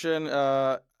description.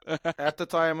 At the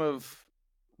time of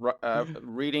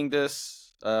reading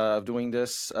this, doing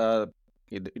this,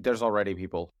 there's already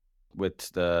people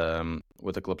with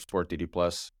the Club Sport TD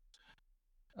Plus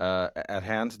at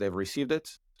hand. They've received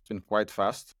it. It's been quite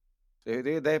fast.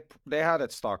 They had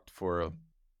it stocked for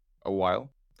a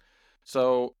while.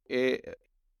 So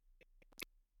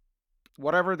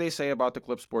whatever they say about the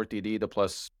Club Sport TD, the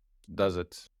Plus does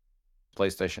it.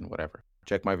 PlayStation, whatever.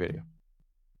 Check my video.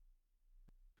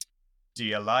 Do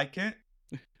you like it?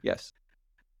 Yes.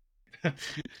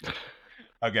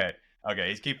 Okay.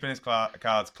 He's keeping his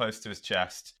cards close to his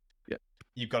chest. Yeah.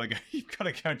 You've got to go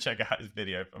and check out his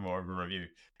video for more of a review.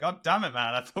 God damn it,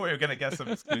 man! I thought we were going to get some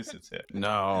exclusives here.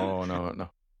 No.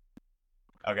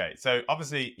 Okay, so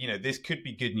obviously, this could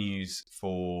be good news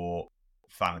for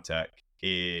Fanatec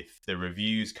if the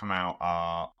reviews come out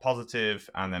are positive,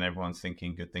 and then everyone's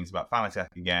thinking good things about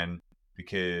Fanatec again,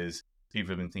 because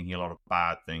people have been thinking a lot of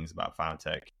bad things about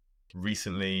Fanatec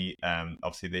recently.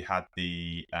 Obviously they had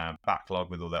the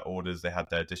backlog with all their orders, they had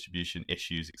their distribution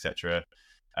issues, etc.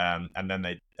 And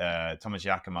then Thomas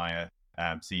Jakemeyer,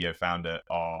 CEO founder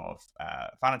of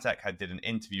Fanatec, did an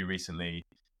interview recently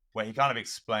where he kind of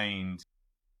explained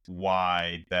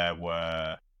why there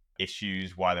were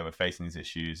issues, why they were facing these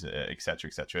issues,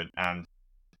 etc. And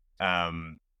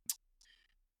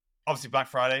obviously Black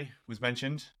Friday was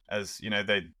mentioned, as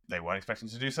they weren't expecting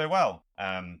to do so well.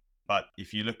 But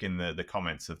if you look in the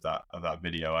comments of that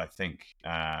video, I think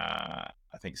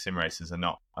sim racers are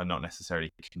not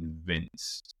necessarily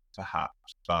convinced,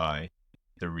 perhaps, by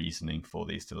the reasoning for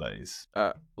these delays.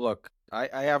 Look,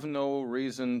 I have no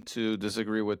reason to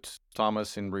disagree with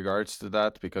Thomas in regards to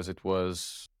that, because it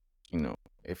was,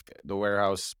 if the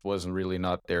warehouse wasn't really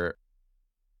not there,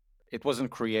 it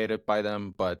wasn't created by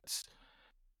them, but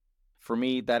for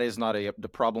me, that is not the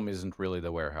problem isn't really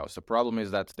the warehouse. The problem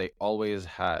is that they always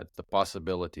had the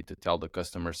possibility to tell the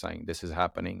customer saying, this is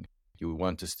happening. You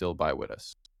want to still buy with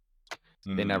us.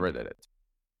 They never did it.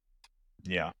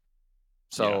 Yeah.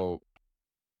 So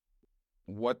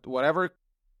whatever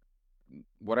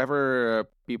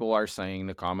people are saying in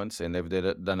the comments, and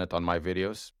they've done it on my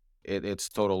videos, it's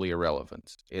totally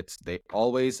irrelevant. They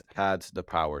always had the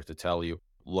power to tell you,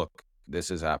 look, this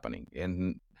is happening.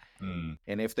 And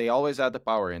if they always had the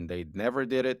power and they never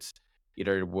did it,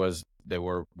 either it was they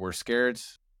were scared,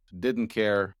 didn't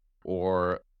care,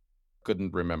 or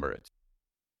couldn't remember it.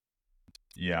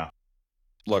 Yeah.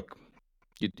 Look,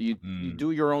 you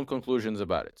do your own conclusions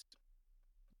about it.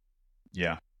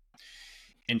 Yeah.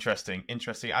 Interesting.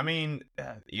 I mean,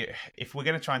 if we're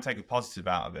going to try and take a positive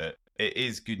out of it, it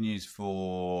is good news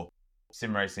for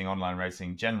sim racing, online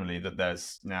racing generally, that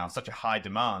there's now such a high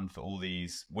demand for all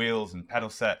these wheels and pedal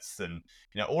sets, and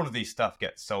all of these stuff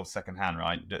gets sold secondhand,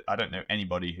 right? I don't know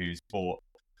anybody who's bought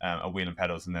a wheel and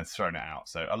pedals and then thrown it out.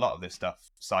 So a lot of this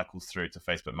stuff cycles through to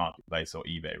Facebook Marketplace or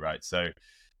eBay, right? So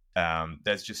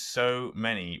there's just so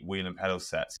many wheel and pedal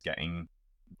sets getting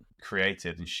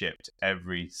created and shipped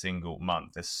every single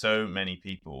month. There's so many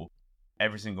people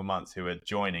every single month who are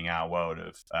joining our world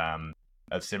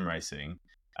of sim racing,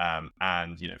 and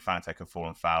Fanatec have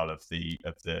fallen foul of the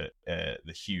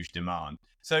huge demand.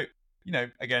 So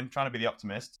again, trying to be the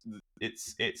optimist,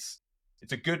 it's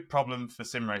a good problem for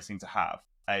sim racing to have.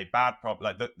 A bad problem,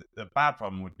 like the bad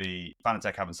problem would be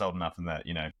Fanatec haven't sold enough, and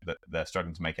they're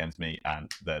struggling to make ends meet,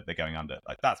 and they're going under.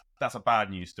 Like that's a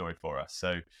bad news story for us.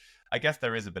 So I guess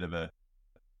there is a bit of a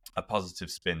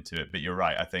positive spin to it, but you're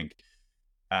right. I think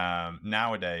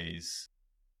nowadays,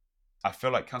 I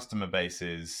feel like customer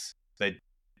bases,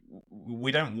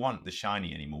 we don't want the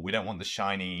shiny anymore. We don't want the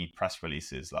shiny press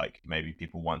releases like maybe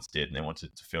people once did, and they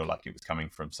wanted to feel like it was coming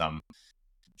from some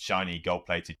shiny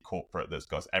gold-plated corporate that's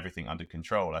got everything under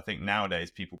control. I think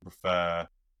nowadays people prefer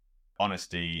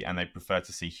honesty, and they prefer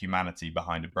to see humanity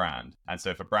behind a brand. And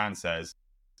so if a brand says,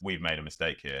 we've made a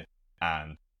mistake here,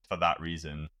 and for that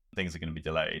reason things are going to be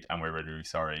delayed, and we're really, really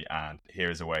sorry, and here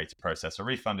is a way to process a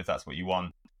refund if that's what you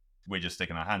want, we're just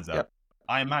sticking our hands up. Yep.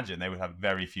 I imagine they would have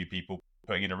very few people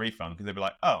putting in a refund, because they'd be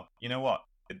like, oh, you know what,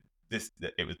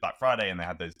 it was Black Friday and they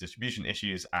had those distribution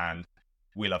issues, and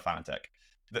we love Fanatec.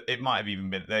 It might have even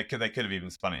been, they could have even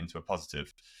spun it into a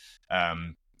positive,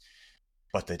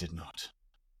 but they did not.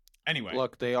 Anyway,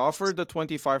 look, they offered the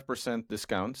 25%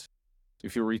 discount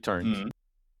if you returned.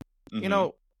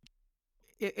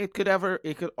 It could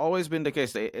always been the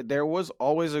case. There was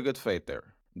always a good faith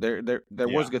there. There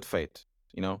was good faith.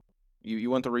 You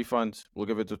want a refund, we'll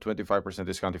give it a 25%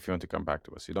 discount if you want to come back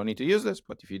to us. You don't need to use this,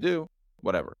 but if you do,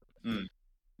 whatever.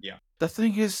 Yeah. The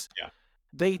thing is,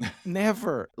 they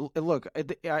never look.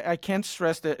 I can't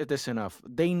stress this enough.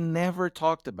 They never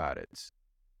talked about it.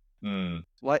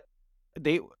 Like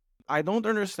I don't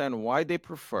understand why they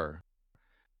prefer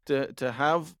to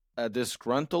have a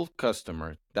disgruntled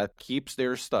customer that keeps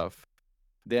their stuff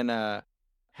than a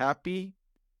happy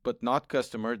but not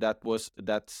customer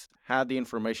that's had the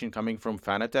information coming from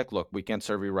Fanatec. Look, we can't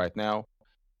serve you right now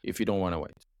if you don't want to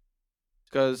wait.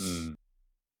 Because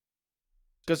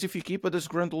if you keep a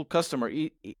disgruntled customer,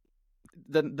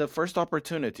 the first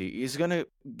opportunity is gonna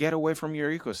get away from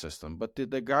your ecosystem. But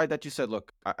the guy that you said,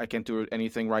 look, I can't do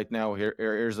anything right now.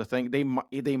 Here's the thing. They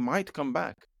might come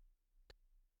back.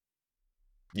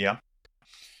 Yeah,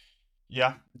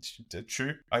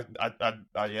 true. I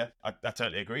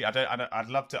totally agree. I'd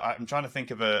love to. I'm trying to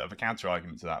think of a counter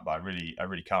argument to that, but I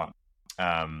really can't.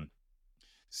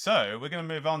 So we're going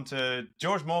to move on to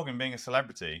George Morgan being a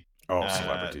celebrity. Celebrity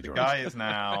George. The George. guy is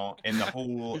now in the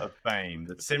Hall of Fame,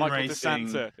 the sim Michael racing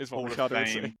DeSanta is what Hall Ricardo of would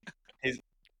Fame. say.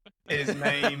 His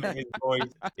name, his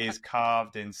voice is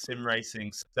carved in sim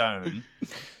racing stone.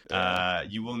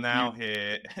 You will now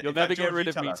hear. You'll never get rid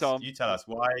of me, Tom. You tell us,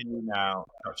 why are you now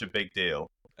such a big deal?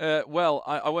 Well,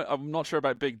 I'm not sure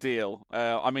about big deal.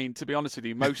 I mean, to be honest with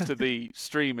you, most of the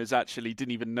streamers actually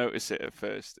didn't even notice it at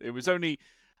first. It was only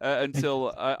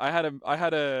until I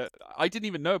didn't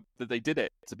even know that they did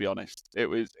it. To be honest, it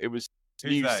was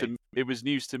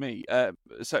news to me.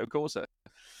 So Corsa.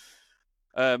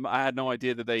 I had no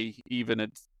idea that they even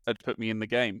had put me in the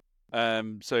game.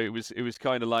 So it was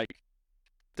kind of like,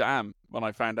 damn, when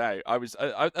I found out. I was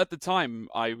at the time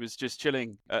I was just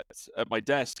chilling at my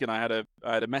desk, and I had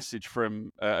a message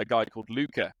from a guy called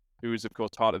Luca, who was of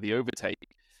course part of the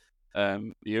Overtake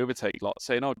lot,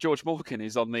 saying, "Oh, George Morgan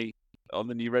is on the on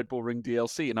the new Red Bull Ring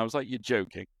DLC, and I was like, "You're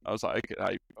joking!" I was like,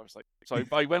 so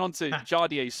I went on to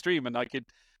Jardier's stream, and I could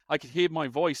hear my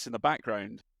voice in the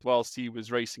background whilst he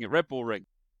was racing at Red Bull Ring,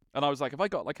 and I was like, "Have I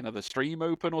got like another stream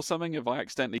open or something? Have I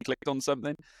accidentally clicked on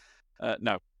something?"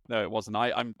 No, it wasn't.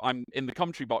 I'm in the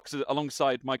commentary box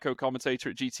alongside my co-commentator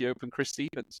at GT Open, Chris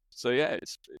Stevens. So yeah,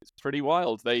 it's pretty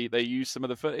wild. They use some of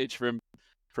the footage from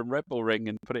Red Bull Ring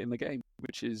and put it in the game,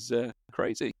 which is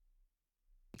crazy.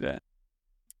 Yeah,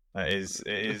 it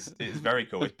is very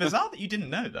cool. It's bizarre that you didn't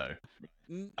know, though.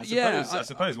 I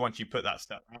suppose once you put that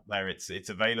stuff out there, it's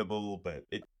available, but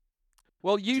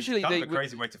usually it's kind of a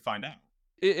crazy way to find out.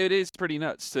 It is pretty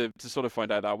nuts to sort of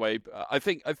find out that way. I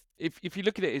think if you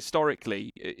look at it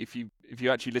historically, if you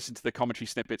actually listen to the commentary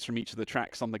snippets from each of the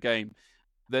tracks on the game,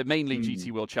 they're mainly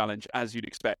GT World Challenge, as you'd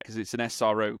expect, because it's an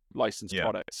SRO licensed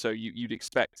product. So you'd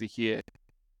expect to hear,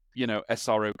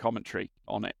 SRO commentary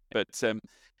on it. But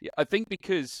I think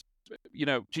because,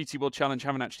 GT World Challenge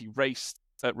haven't actually raced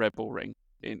at Red Bull Ring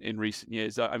in recent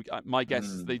years, my guess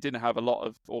is they didn't have a lot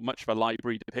of or much of a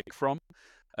library to pick from.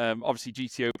 Obviously,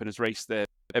 GT Open has raced there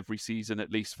every season,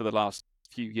 at least for the last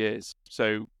few years.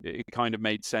 So it kind of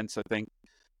made sense, I think,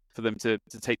 for them to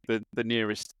take the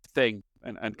nearest thing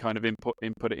and kind of input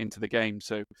it into the game.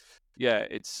 So yeah,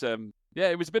 it's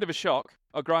it was a bit of a shock,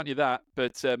 I'll grant you that,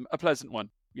 but a pleasant one.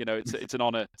 It's an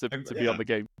honor to be on the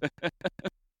game.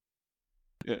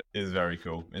 Yeah, it's very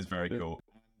cool. Cool.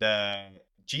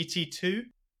 GT2.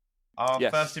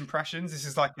 First impressions. This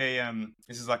is like a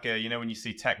when you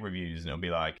see tech reviews and it'll be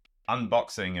like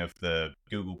unboxing of the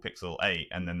Google Pixel 8,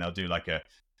 and then they'll do like a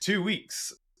 2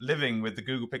 weeks living with the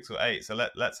Google Pixel 8. So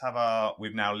let's have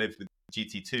we've now lived with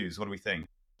GT2s. What do we think?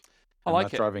 I'm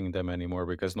not driving them anymore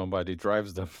because nobody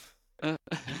drives them.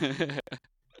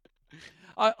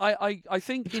 I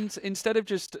think instead of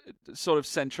just sort of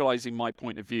centralizing my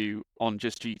point of view on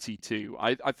just GT2,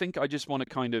 I think I just want to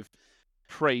kind of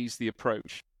praise the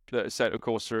approach that Assetto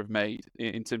Corsa have made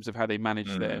in terms of how they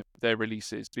manage their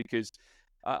releases, because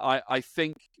I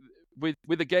think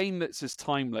with a game that's as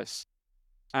timeless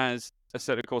as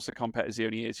Assetto Corsa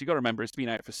Competizione is, you've got to remember it's been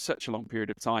out for such a long period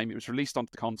of time. It was released onto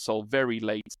the console very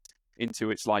late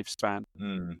into its lifespan.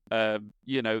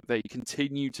 They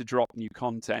continue to drop new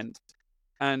content.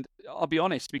 And I'll be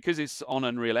honest, because it's on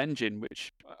Unreal Engine,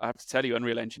 which I have to tell you,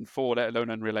 Unreal Engine 4, let alone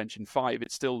Unreal Engine 5,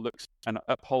 it still looks and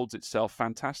upholds itself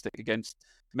fantastic against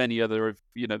many other of,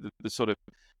 the sort of,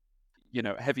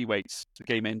 heavyweights, the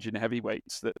game engine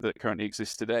heavyweights that currently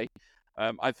exist today.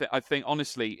 I think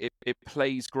honestly, it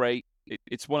plays great.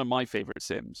 It's one of my favorite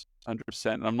sims,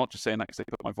 100%. And I'm not just saying that because they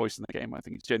put my voice in the game. I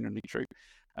think it's genuinely true.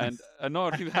 And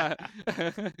not only that,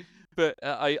 but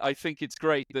I think it's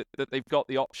great that they've got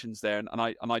the options there. And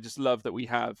I just love that we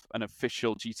have an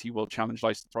official GT World Challenge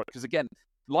licensed product. Because again,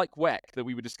 like WEC that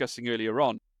we were discussing earlier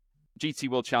on, GT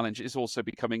World Challenge is also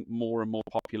becoming more and more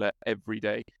popular every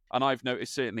day. And I've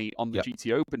noticed certainly on the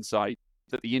GT Open side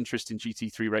that the interest in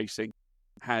GT3 racing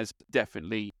has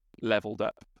definitely leveled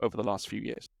up over the last few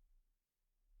years.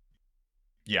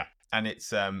 Yeah, and it's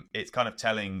kind of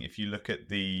telling if you look at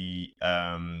the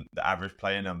average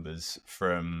player numbers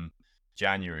from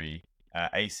January.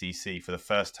 ACC for the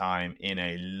first time in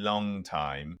a long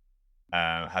time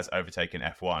has overtaken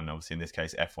F1. Obviously, in this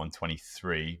case, F1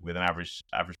 23 with an average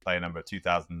player number of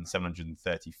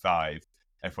 2,735.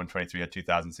 F1 23 had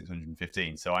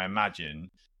 2,615. So I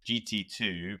imagine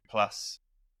GT2 plus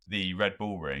the Red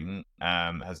Bull Ring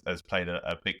has played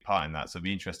a big part in that. So it'll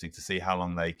be interesting to see how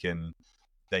long they can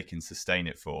sustain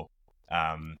it for.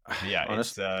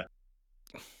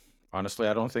 Honestly,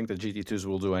 I don't think the GT2s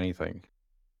will do anything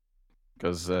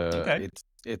because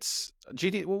it's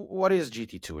GT. What is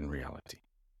GT2 in reality?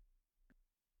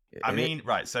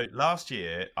 Right. So last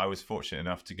year, I was fortunate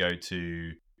enough to go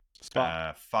to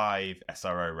 5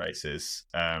 SRO races.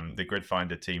 The Grid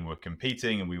Finder team were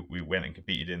competing, and we went and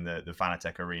competed in the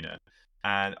Fanatec Arena.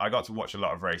 And I got to watch a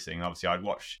lot of racing. Obviously, I'd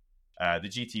watch the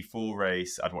GT4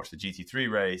 race. I'd watch the GT3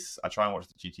 race. I try and watch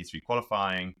the GT3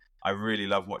 qualifying. I really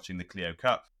love watching the Clio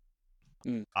Cup.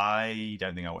 I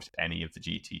don't think I watched any of the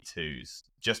GT2s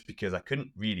just because I couldn't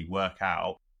really work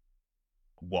out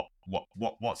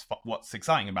what's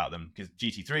exciting about them, because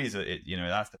GT3 is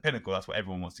that's the pinnacle. That's what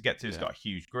everyone wants to get to. It's got a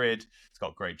huge grid. It's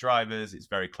got great drivers. It's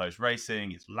very close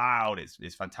racing. It's loud.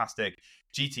 It's fantastic.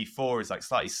 GT4 is like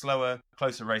slightly slower,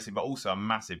 closer racing, but also a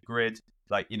massive grid.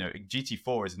 Like,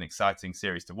 GT4 is an exciting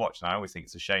series to watch, and I always think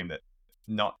it's a shame that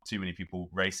not too many people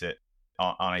race it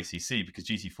on ACC, because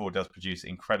GT4 does produce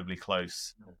incredibly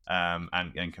close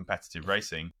and competitive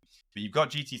racing. But you've got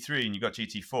GT3 and you've got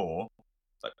GT4.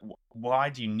 like, why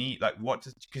do you need what?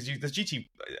 Because the GT,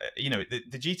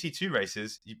 the GT2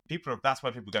 races, that's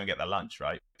where people go and get their lunch,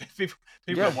 right? people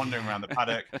are wandering around the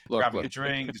paddock, grabbing a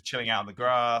drink, just chilling out on the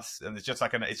grass, and it's just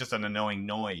it's just an annoying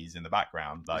noise in the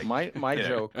background. Like my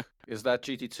joke is that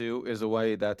GT2 is a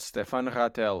way that Stefan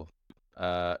Rattel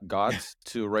got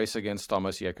to race against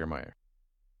Thomas Jägermeier.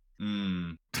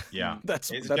 Yeah,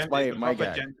 that's it's my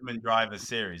gag. Gentleman Drivers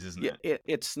series, isn't it?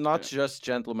 It's not just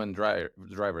gentleman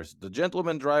drivers. The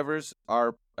gentleman drivers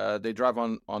are they drive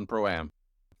on Pro-Am.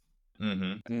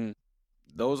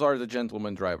 Those are the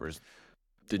gentleman drivers.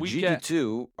 The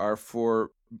GT2 are for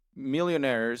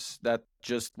millionaires that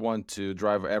just want to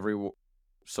drive every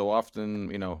so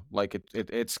often.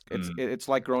 It's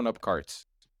like grown-up karts.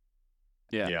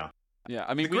 Yeah.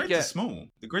 I mean, the grids are small.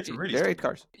 The grids are really they're small. 8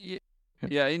 cars.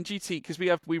 Yeah, in GT, because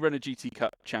we run a GT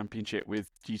Cup championship with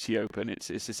GT Open. It's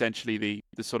essentially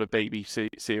the sort of baby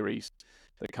series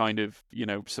that kind of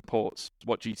supports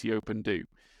what GT Open do,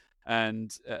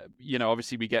 and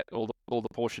obviously we get all the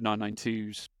Porsche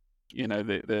 992s,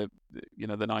 the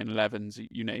 911s,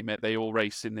 you name it. They all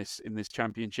race in this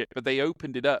championship, but they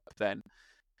opened it up then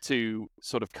to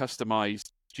sort of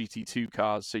customized GT2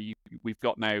 cars. So we've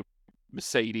got now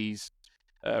Mercedes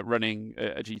running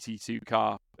a GT2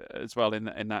 car as well in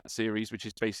that series, which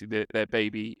is basically their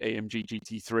baby AMG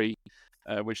GT3,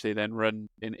 which they then run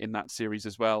in that series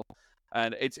as well.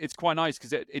 And it's quite nice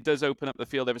because it does open up the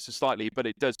field ever so slightly, but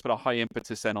it does put a high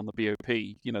impetus then on the BOP.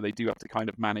 They do have to kind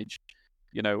of manage,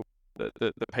 the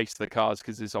pace of the cars,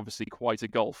 because there's obviously quite a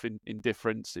gulf in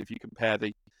difference if you compare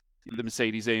the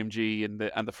Mercedes AMG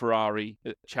and the Ferrari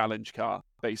challenge car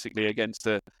basically against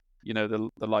the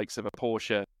likes of a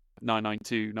Porsche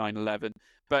 992, 911.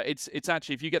 But it's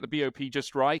actually, if you get the BOP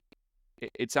just right,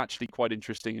 it's actually quite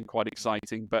interesting and quite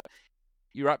exciting. But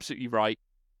you're absolutely right.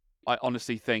 I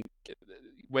honestly think,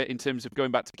 in terms of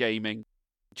going back to gaming,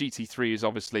 GT3 is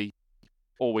obviously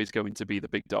always going to be the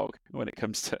big dog when it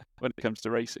comes to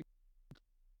racing.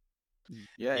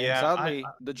 Yeah, and sadly,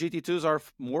 the GT2s are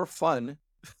more fun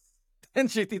than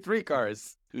GT3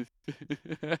 cars.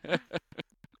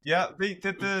 Yeah, do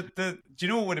you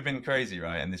know what would have been crazy,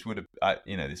 right? And this would have,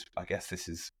 I guess this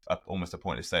is almost a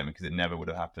pointless statement because it never would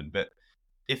have happened. But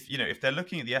if they're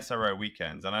looking at the SRO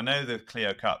weekends, and I know the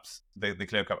Clio Cups, the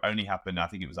Clio Cup only happened, I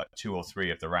think it was like 2 or 3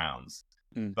 of the rounds.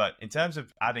 But in terms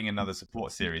of adding another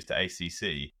support series to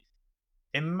ACC,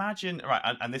 imagine, right?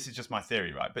 And this is just my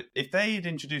theory, right? But if they had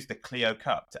introduced the Clio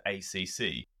Cup to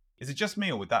ACC, is it just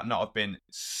me, or would that not have been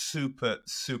super,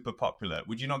 super popular?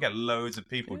 Would you not get loads of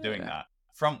people doing that?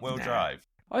 Front-wheel drive.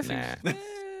 I think.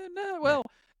 Well,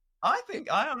 I think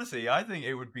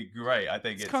it would be great. I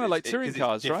think it's kind of like touring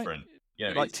cars, different.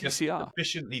 Right? Like it's TCR. Just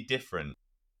sufficiently different.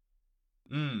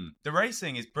 The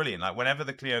racing is brilliant. Like whenever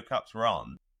the Clio Cups were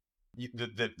on,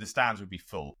 the stands would be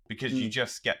full because you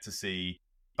just get to see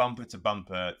bumper to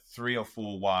bumper, 3 or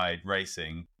 4 wide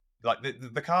racing. Like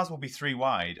the cars will be 3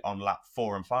 wide on lap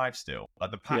 4 and 5 still.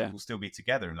 Like the pack will still be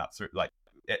together in lap 3. Like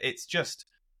it's just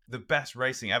the best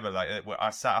racing ever. Like I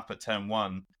sat up at turn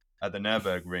 1 at the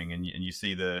Nürburgring, and you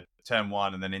see the turn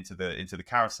 1 and then into the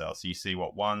carousel. So you see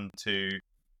 1, 2,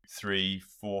 3,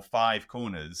 4, 5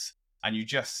 corners, and you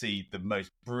just see the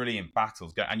most brilliant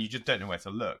battles go, and you just don't know where to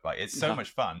look. Like it's so much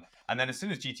fun. And then as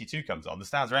soon as GT2 comes on, the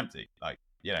stands are empty. Like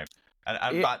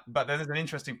but there's an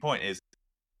interesting point: is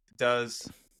does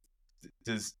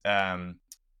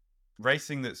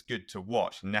racing that's good to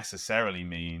watch necessarily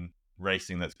mean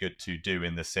racing that's good to do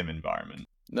in the sim environment?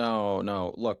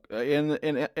 No. Look, in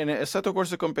Assetto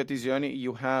Corsa Competizione,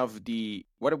 you have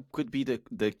what could be the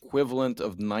equivalent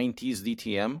of 90s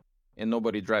DTM, and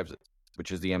nobody drives it,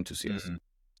 which is the M2CS.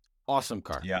 Awesome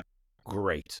car. Yeah.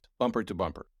 Great. Bumper to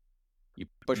bumper. You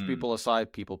push people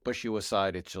aside, people push you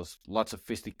aside. It's just lots of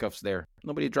fisticuffs there.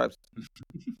 Nobody drives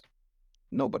it.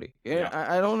 Nobody. Yeah.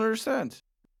 I don't understand.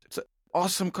 It's an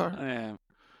awesome car. Yeah.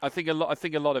 I think a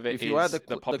lot of it if you add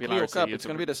the popularity. Clio Cup, it's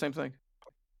going to be the same thing.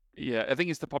 Yeah, I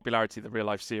think it's the popularity of the real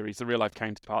life series, the real life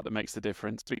counterpart, that makes the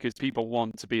difference, because people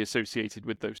want to be associated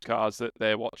with those cars that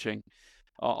they're watching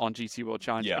on GT World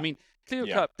Challenge. Yeah. I mean, Clio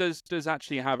Cup does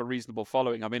actually have a reasonable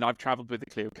following. I mean, I've travelled with the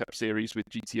Clio Cup series with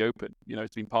GT Open.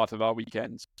 It's been part of our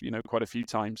weekends, quite a few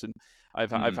times, and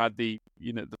I've had the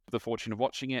fortune of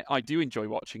watching it. I do enjoy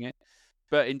watching it.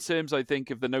 But in terms, I think,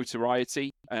 of the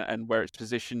notoriety and where it's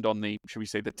positioned on the, should we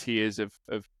say, the tiers of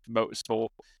motorsport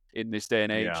in this day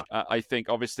and age, I think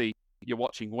obviously you're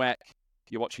watching WEC,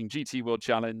 you're watching GT World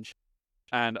Challenge,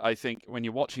 and I think when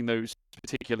you're watching those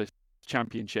particular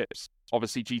championships,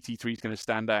 obviously GT3 is going to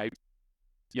stand out.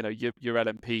 Your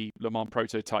LMP Le Mans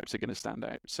prototypes are going to stand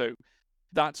out. So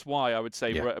that's why I would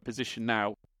say we're at a position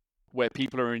now where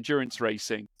people are endurance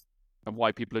racing and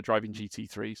why people are driving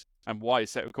GT3s and why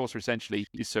Assetto Corsa essentially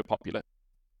is so popular.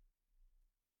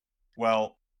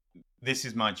 Well, this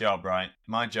is my job, right?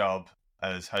 My job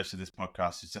as host of this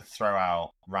podcast is to throw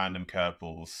out random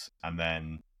curveballs, and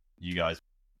then you guys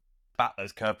bat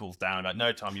those curveballs down. Like,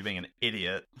 no, Tom, you're being an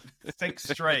idiot. Think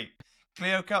straight.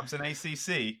 Clio Cups and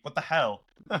ACC. What the hell?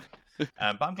 But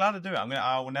I'm glad to do it.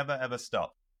 I will never ever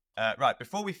stop. Right,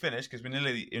 before we finish, because we're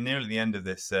nearly at the end of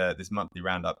this this monthly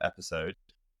roundup episode,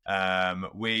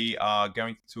 we are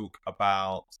going to talk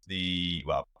about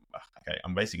okay,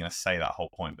 I'm basically going to say that whole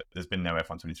point, but there's been no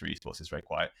F123 esports. It's very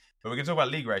quiet. But we're going to talk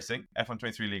about league racing,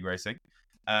 F123 league racing.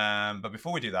 But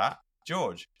before we do that,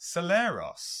 George,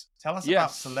 Celeros. Tell us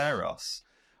about Celeros.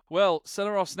 Well,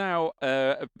 Celeros now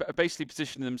basically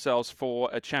positioning themselves for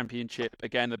a championship.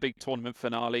 Again, the big tournament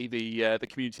finale, the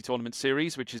community tournament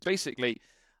series, which is basically,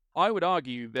 I would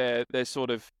argue, their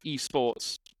sort of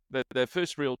esports, their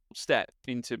first real step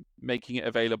into making it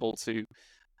available to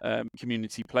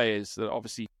community players that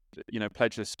obviously,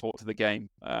 pledge their support to the game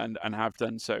and have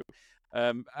done so.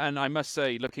 And I must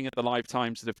say, looking at the live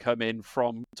times that have come in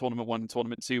from Tournament 1 and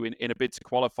Tournament 2 in a bid to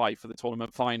qualify for the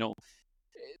tournament final,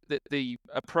 the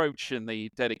approach and the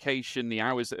dedication, the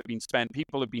hours that have been spent,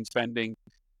 people have been spending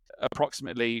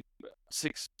approximately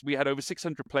we had over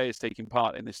 600 players taking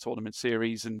part in this tournament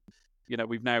series, and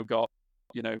we've now got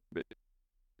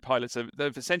pilots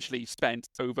they've essentially spent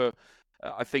over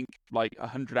I think like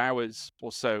 100 hours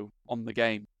or so on the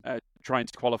game trying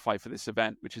to qualify for this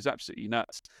event, which is absolutely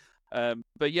nuts.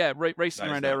 But yeah, racing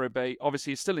around Aerobay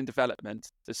obviously is still in development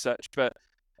as such, but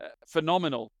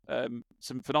phenomenal,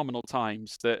 some phenomenal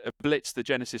times that have blitzed the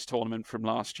Genesis tournament from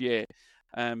last year.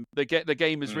 The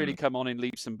game has really come on in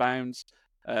leaps and bounds.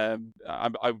 I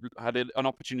had an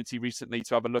opportunity recently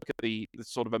to have a look at the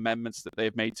sort of amendments that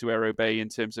they've made to Aerobay in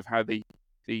terms of how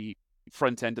the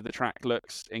front end of the track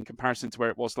looks in comparison to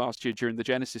where it was last year during the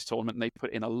Genesis tournament, and they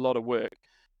put in a lot of work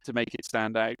to make it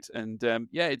stand out. And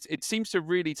it seems to have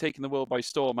really taken the world by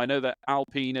storm. I know that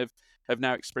Alpine have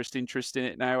now expressed interest in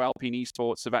it now. Alpine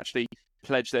Esports have actually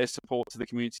pledged their support to the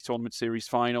Community Tournament Series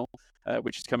final,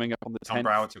 which is coming up on the 10th. Tom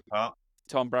Brower took part.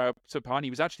 Tom Brower took part. He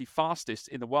was actually fastest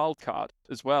in the wild card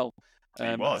as well.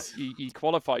 He was. He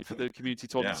qualified for the Community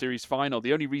Tournament Series final.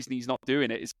 The only reason he's not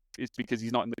doing it is because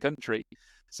he's not in the country.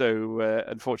 So,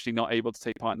 unfortunately, not able to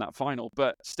take part in that final.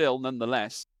 But still,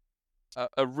 nonetheless,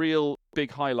 a real big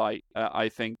highlight, I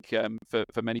think,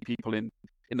 for many people in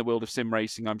the world of sim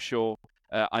racing, I'm sure.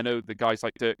 I know the guys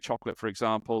like Dirk Chocolate, for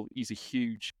example, he's a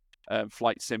huge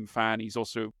flight sim fan. He's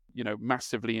also,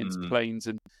 massively into planes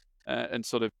and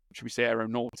sort of, should we say,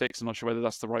 aeronautics. I'm not sure whether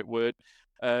that's the right word.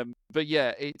 But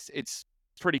yeah, it's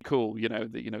pretty cool,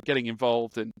 getting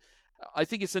involved. And I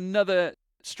think it's another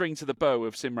string to the bow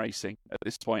of sim racing at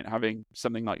this point, having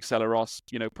something like Celeros,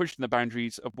 pushing the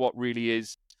boundaries of what really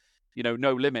is,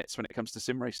 no limits when it comes to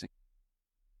sim racing.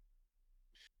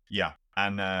 Yeah,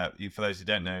 and for those who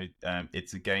don't know,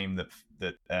 it's a game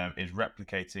that is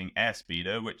replicating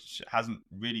Airspeeder, which hasn't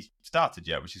really started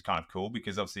yet, which is kind of cool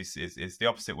because obviously it's the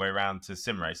opposite way around to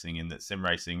sim racing in that sim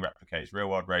racing replicates real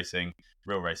world racing.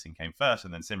 Real racing came first,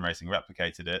 and then sim racing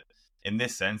replicated it. In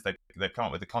this sense, they've come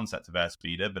up with the concept of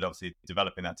Airspeeder, but obviously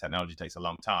developing that technology takes a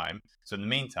long time. So in the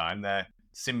meantime, they're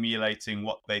simulating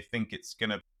what they think it's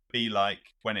going to be like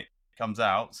when it comes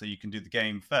out, so you can do the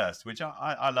game first, which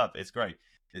I love. It's great.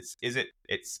 It's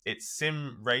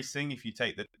sim racing if you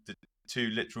take the two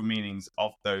literal meanings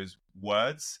of those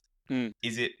words.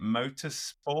 Is it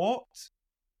motorsport?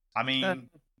 I mean,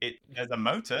 there's a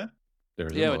motor.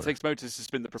 It takes motors to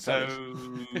spin the propellers.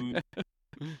 So,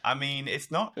 I mean, it's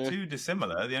not too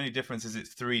dissimilar. The only difference is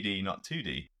it's 3D, not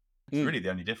 2D. It's really the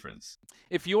only difference.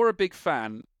 If you're a big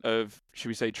fan of, should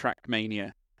we say,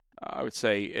 Trackmania, I would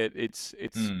say it's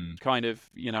kind of,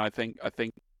 I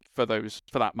think for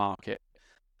that market,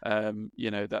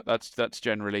 that's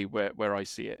generally where I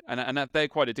see it, and they're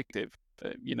quite addictive,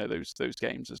 those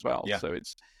games as well. Yeah. So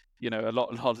it's, a lot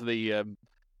of the,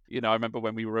 I remember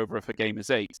when we were over for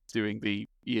Gamers 8 doing the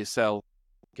ESL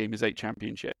Gamers 8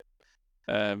 Championship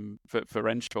for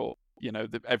Rennsport,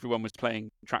 everyone was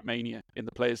playing Trackmania in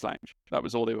the Players Lounge. That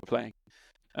was all they were playing,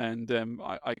 and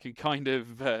I could kind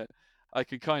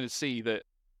of see that,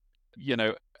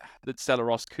 that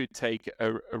Celeros could take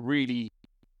a really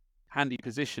handy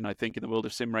position, I think, in the world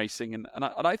of sim racing, and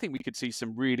I think we could see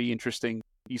some really interesting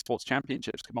esports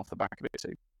championships come off the back of it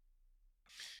too.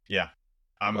 Yeah,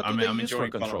 I'm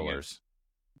enjoying controllers,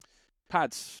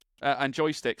 pads, and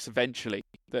joysticks. Eventually,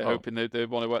 they're hoping they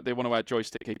want to add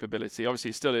joystick capability. Obviously,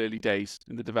 it's still early days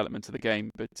in the development of the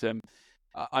game, but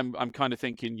I'm kind of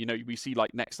thinking, we see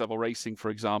like Next Level Racing, for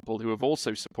example, who have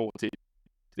also supported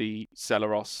the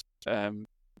Celeros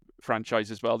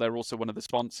franchise as well. They're also one of the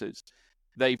sponsors.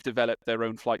 They've developed their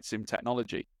own flight sim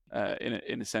technology,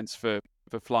 in a sense, for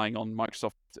flying on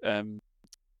Microsoft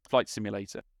Flight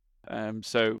Simulator.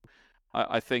 So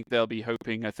I think they'll be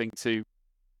hoping, to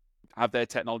have their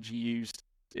technology used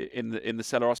in the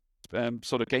Celeros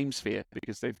sort of game sphere,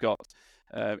 because they've got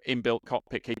inbuilt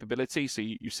cockpit capability. So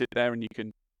you sit there and you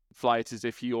can fly it as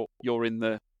if you're in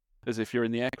the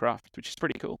aircraft, which is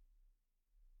pretty cool.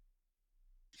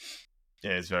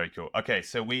 Yeah, it's very cool. Okay,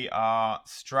 so we are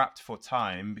strapped for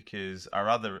time because our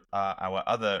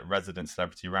other resident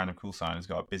celebrity, Randomcallsign, has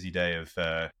got a busy day of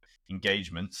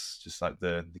engagements, just like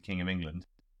the King of England.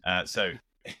 So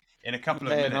in a couple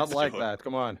of minutes, not like George, that.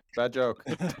 Come on, bad joke.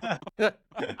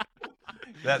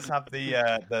 let's have the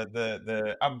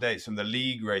updates from the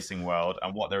league racing world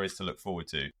and what there is to look forward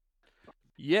to.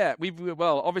 Yeah,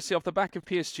 obviously off the back of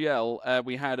PSGL,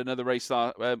 we had another race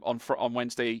on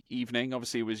Wednesday evening.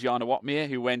 Obviously, it was Jarno Watmir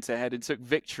who went ahead and took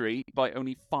victory by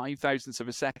only 0.005 of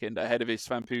a second ahead of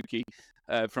Istvan Pukki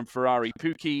from Ferrari.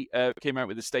 Pukki came out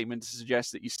with a statement to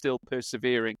suggest that he's still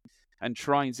persevering and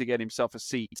trying to get himself a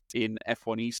seat in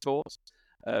F1 Esports.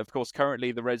 Of course,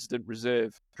 currently the resident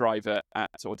reserve driver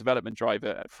or development driver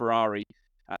at Ferrari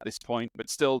at this point,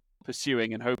 but still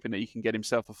pursuing and hoping that he can get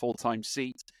himself a full-time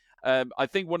seat. I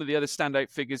think one of the other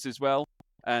standout figures as well,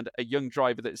 and a young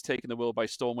driver that has taken the world by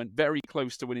storm, went very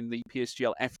close to winning the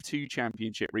PSGL F2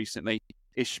 Championship recently,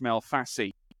 Ismail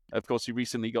Fassi. Of course, he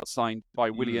recently got signed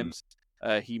by Williams.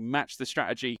 He matched the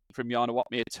strategy from Jarno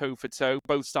Watmir toe for toe,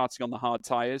 both starting on the hard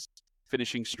tyres,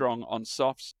 finishing strong on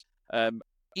softs.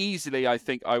 Easily, I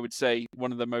think I would say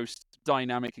one of the most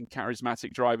dynamic and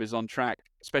charismatic drivers on track,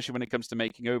 especially when it comes to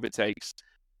making overtakes.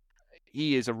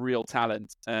 He is a real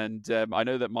talent, and I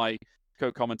know that my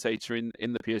co-commentator in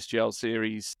the PSGL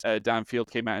series, Dan Field,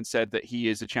 came out and said that he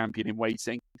is a champion in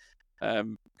waiting.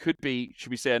 Could be,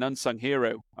 should we say, an unsung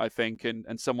hero, I think,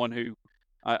 and someone who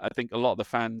I think a lot of the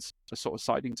fans are sort of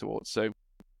siding towards. So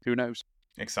who knows?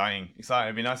 Exciting.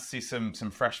 It'd be nice to see some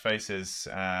fresh faces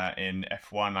in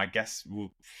F1. I guess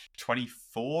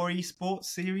 24 esports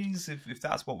series, if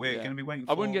that's what we're going to be waiting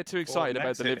for. I wouldn't get too excited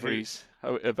about the liveries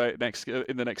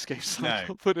in the next game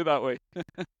cycle. No. Put it that way.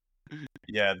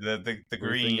 Yeah, the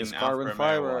green is carbon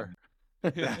fiber.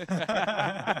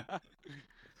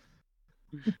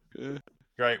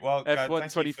 Great. Well,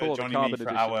 F1 thank you for joining me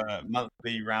for our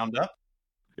monthly roundup.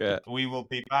 Yeah, we will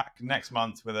be back next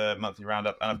month with a monthly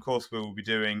roundup, and of course we will be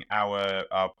doing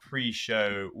our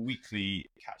pre-show weekly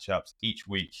catch-ups each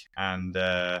week, and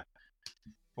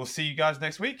we'll see you guys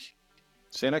next week.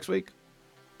 See you next week.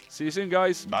 See you soon,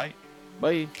 guys. Bye.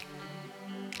 Bye.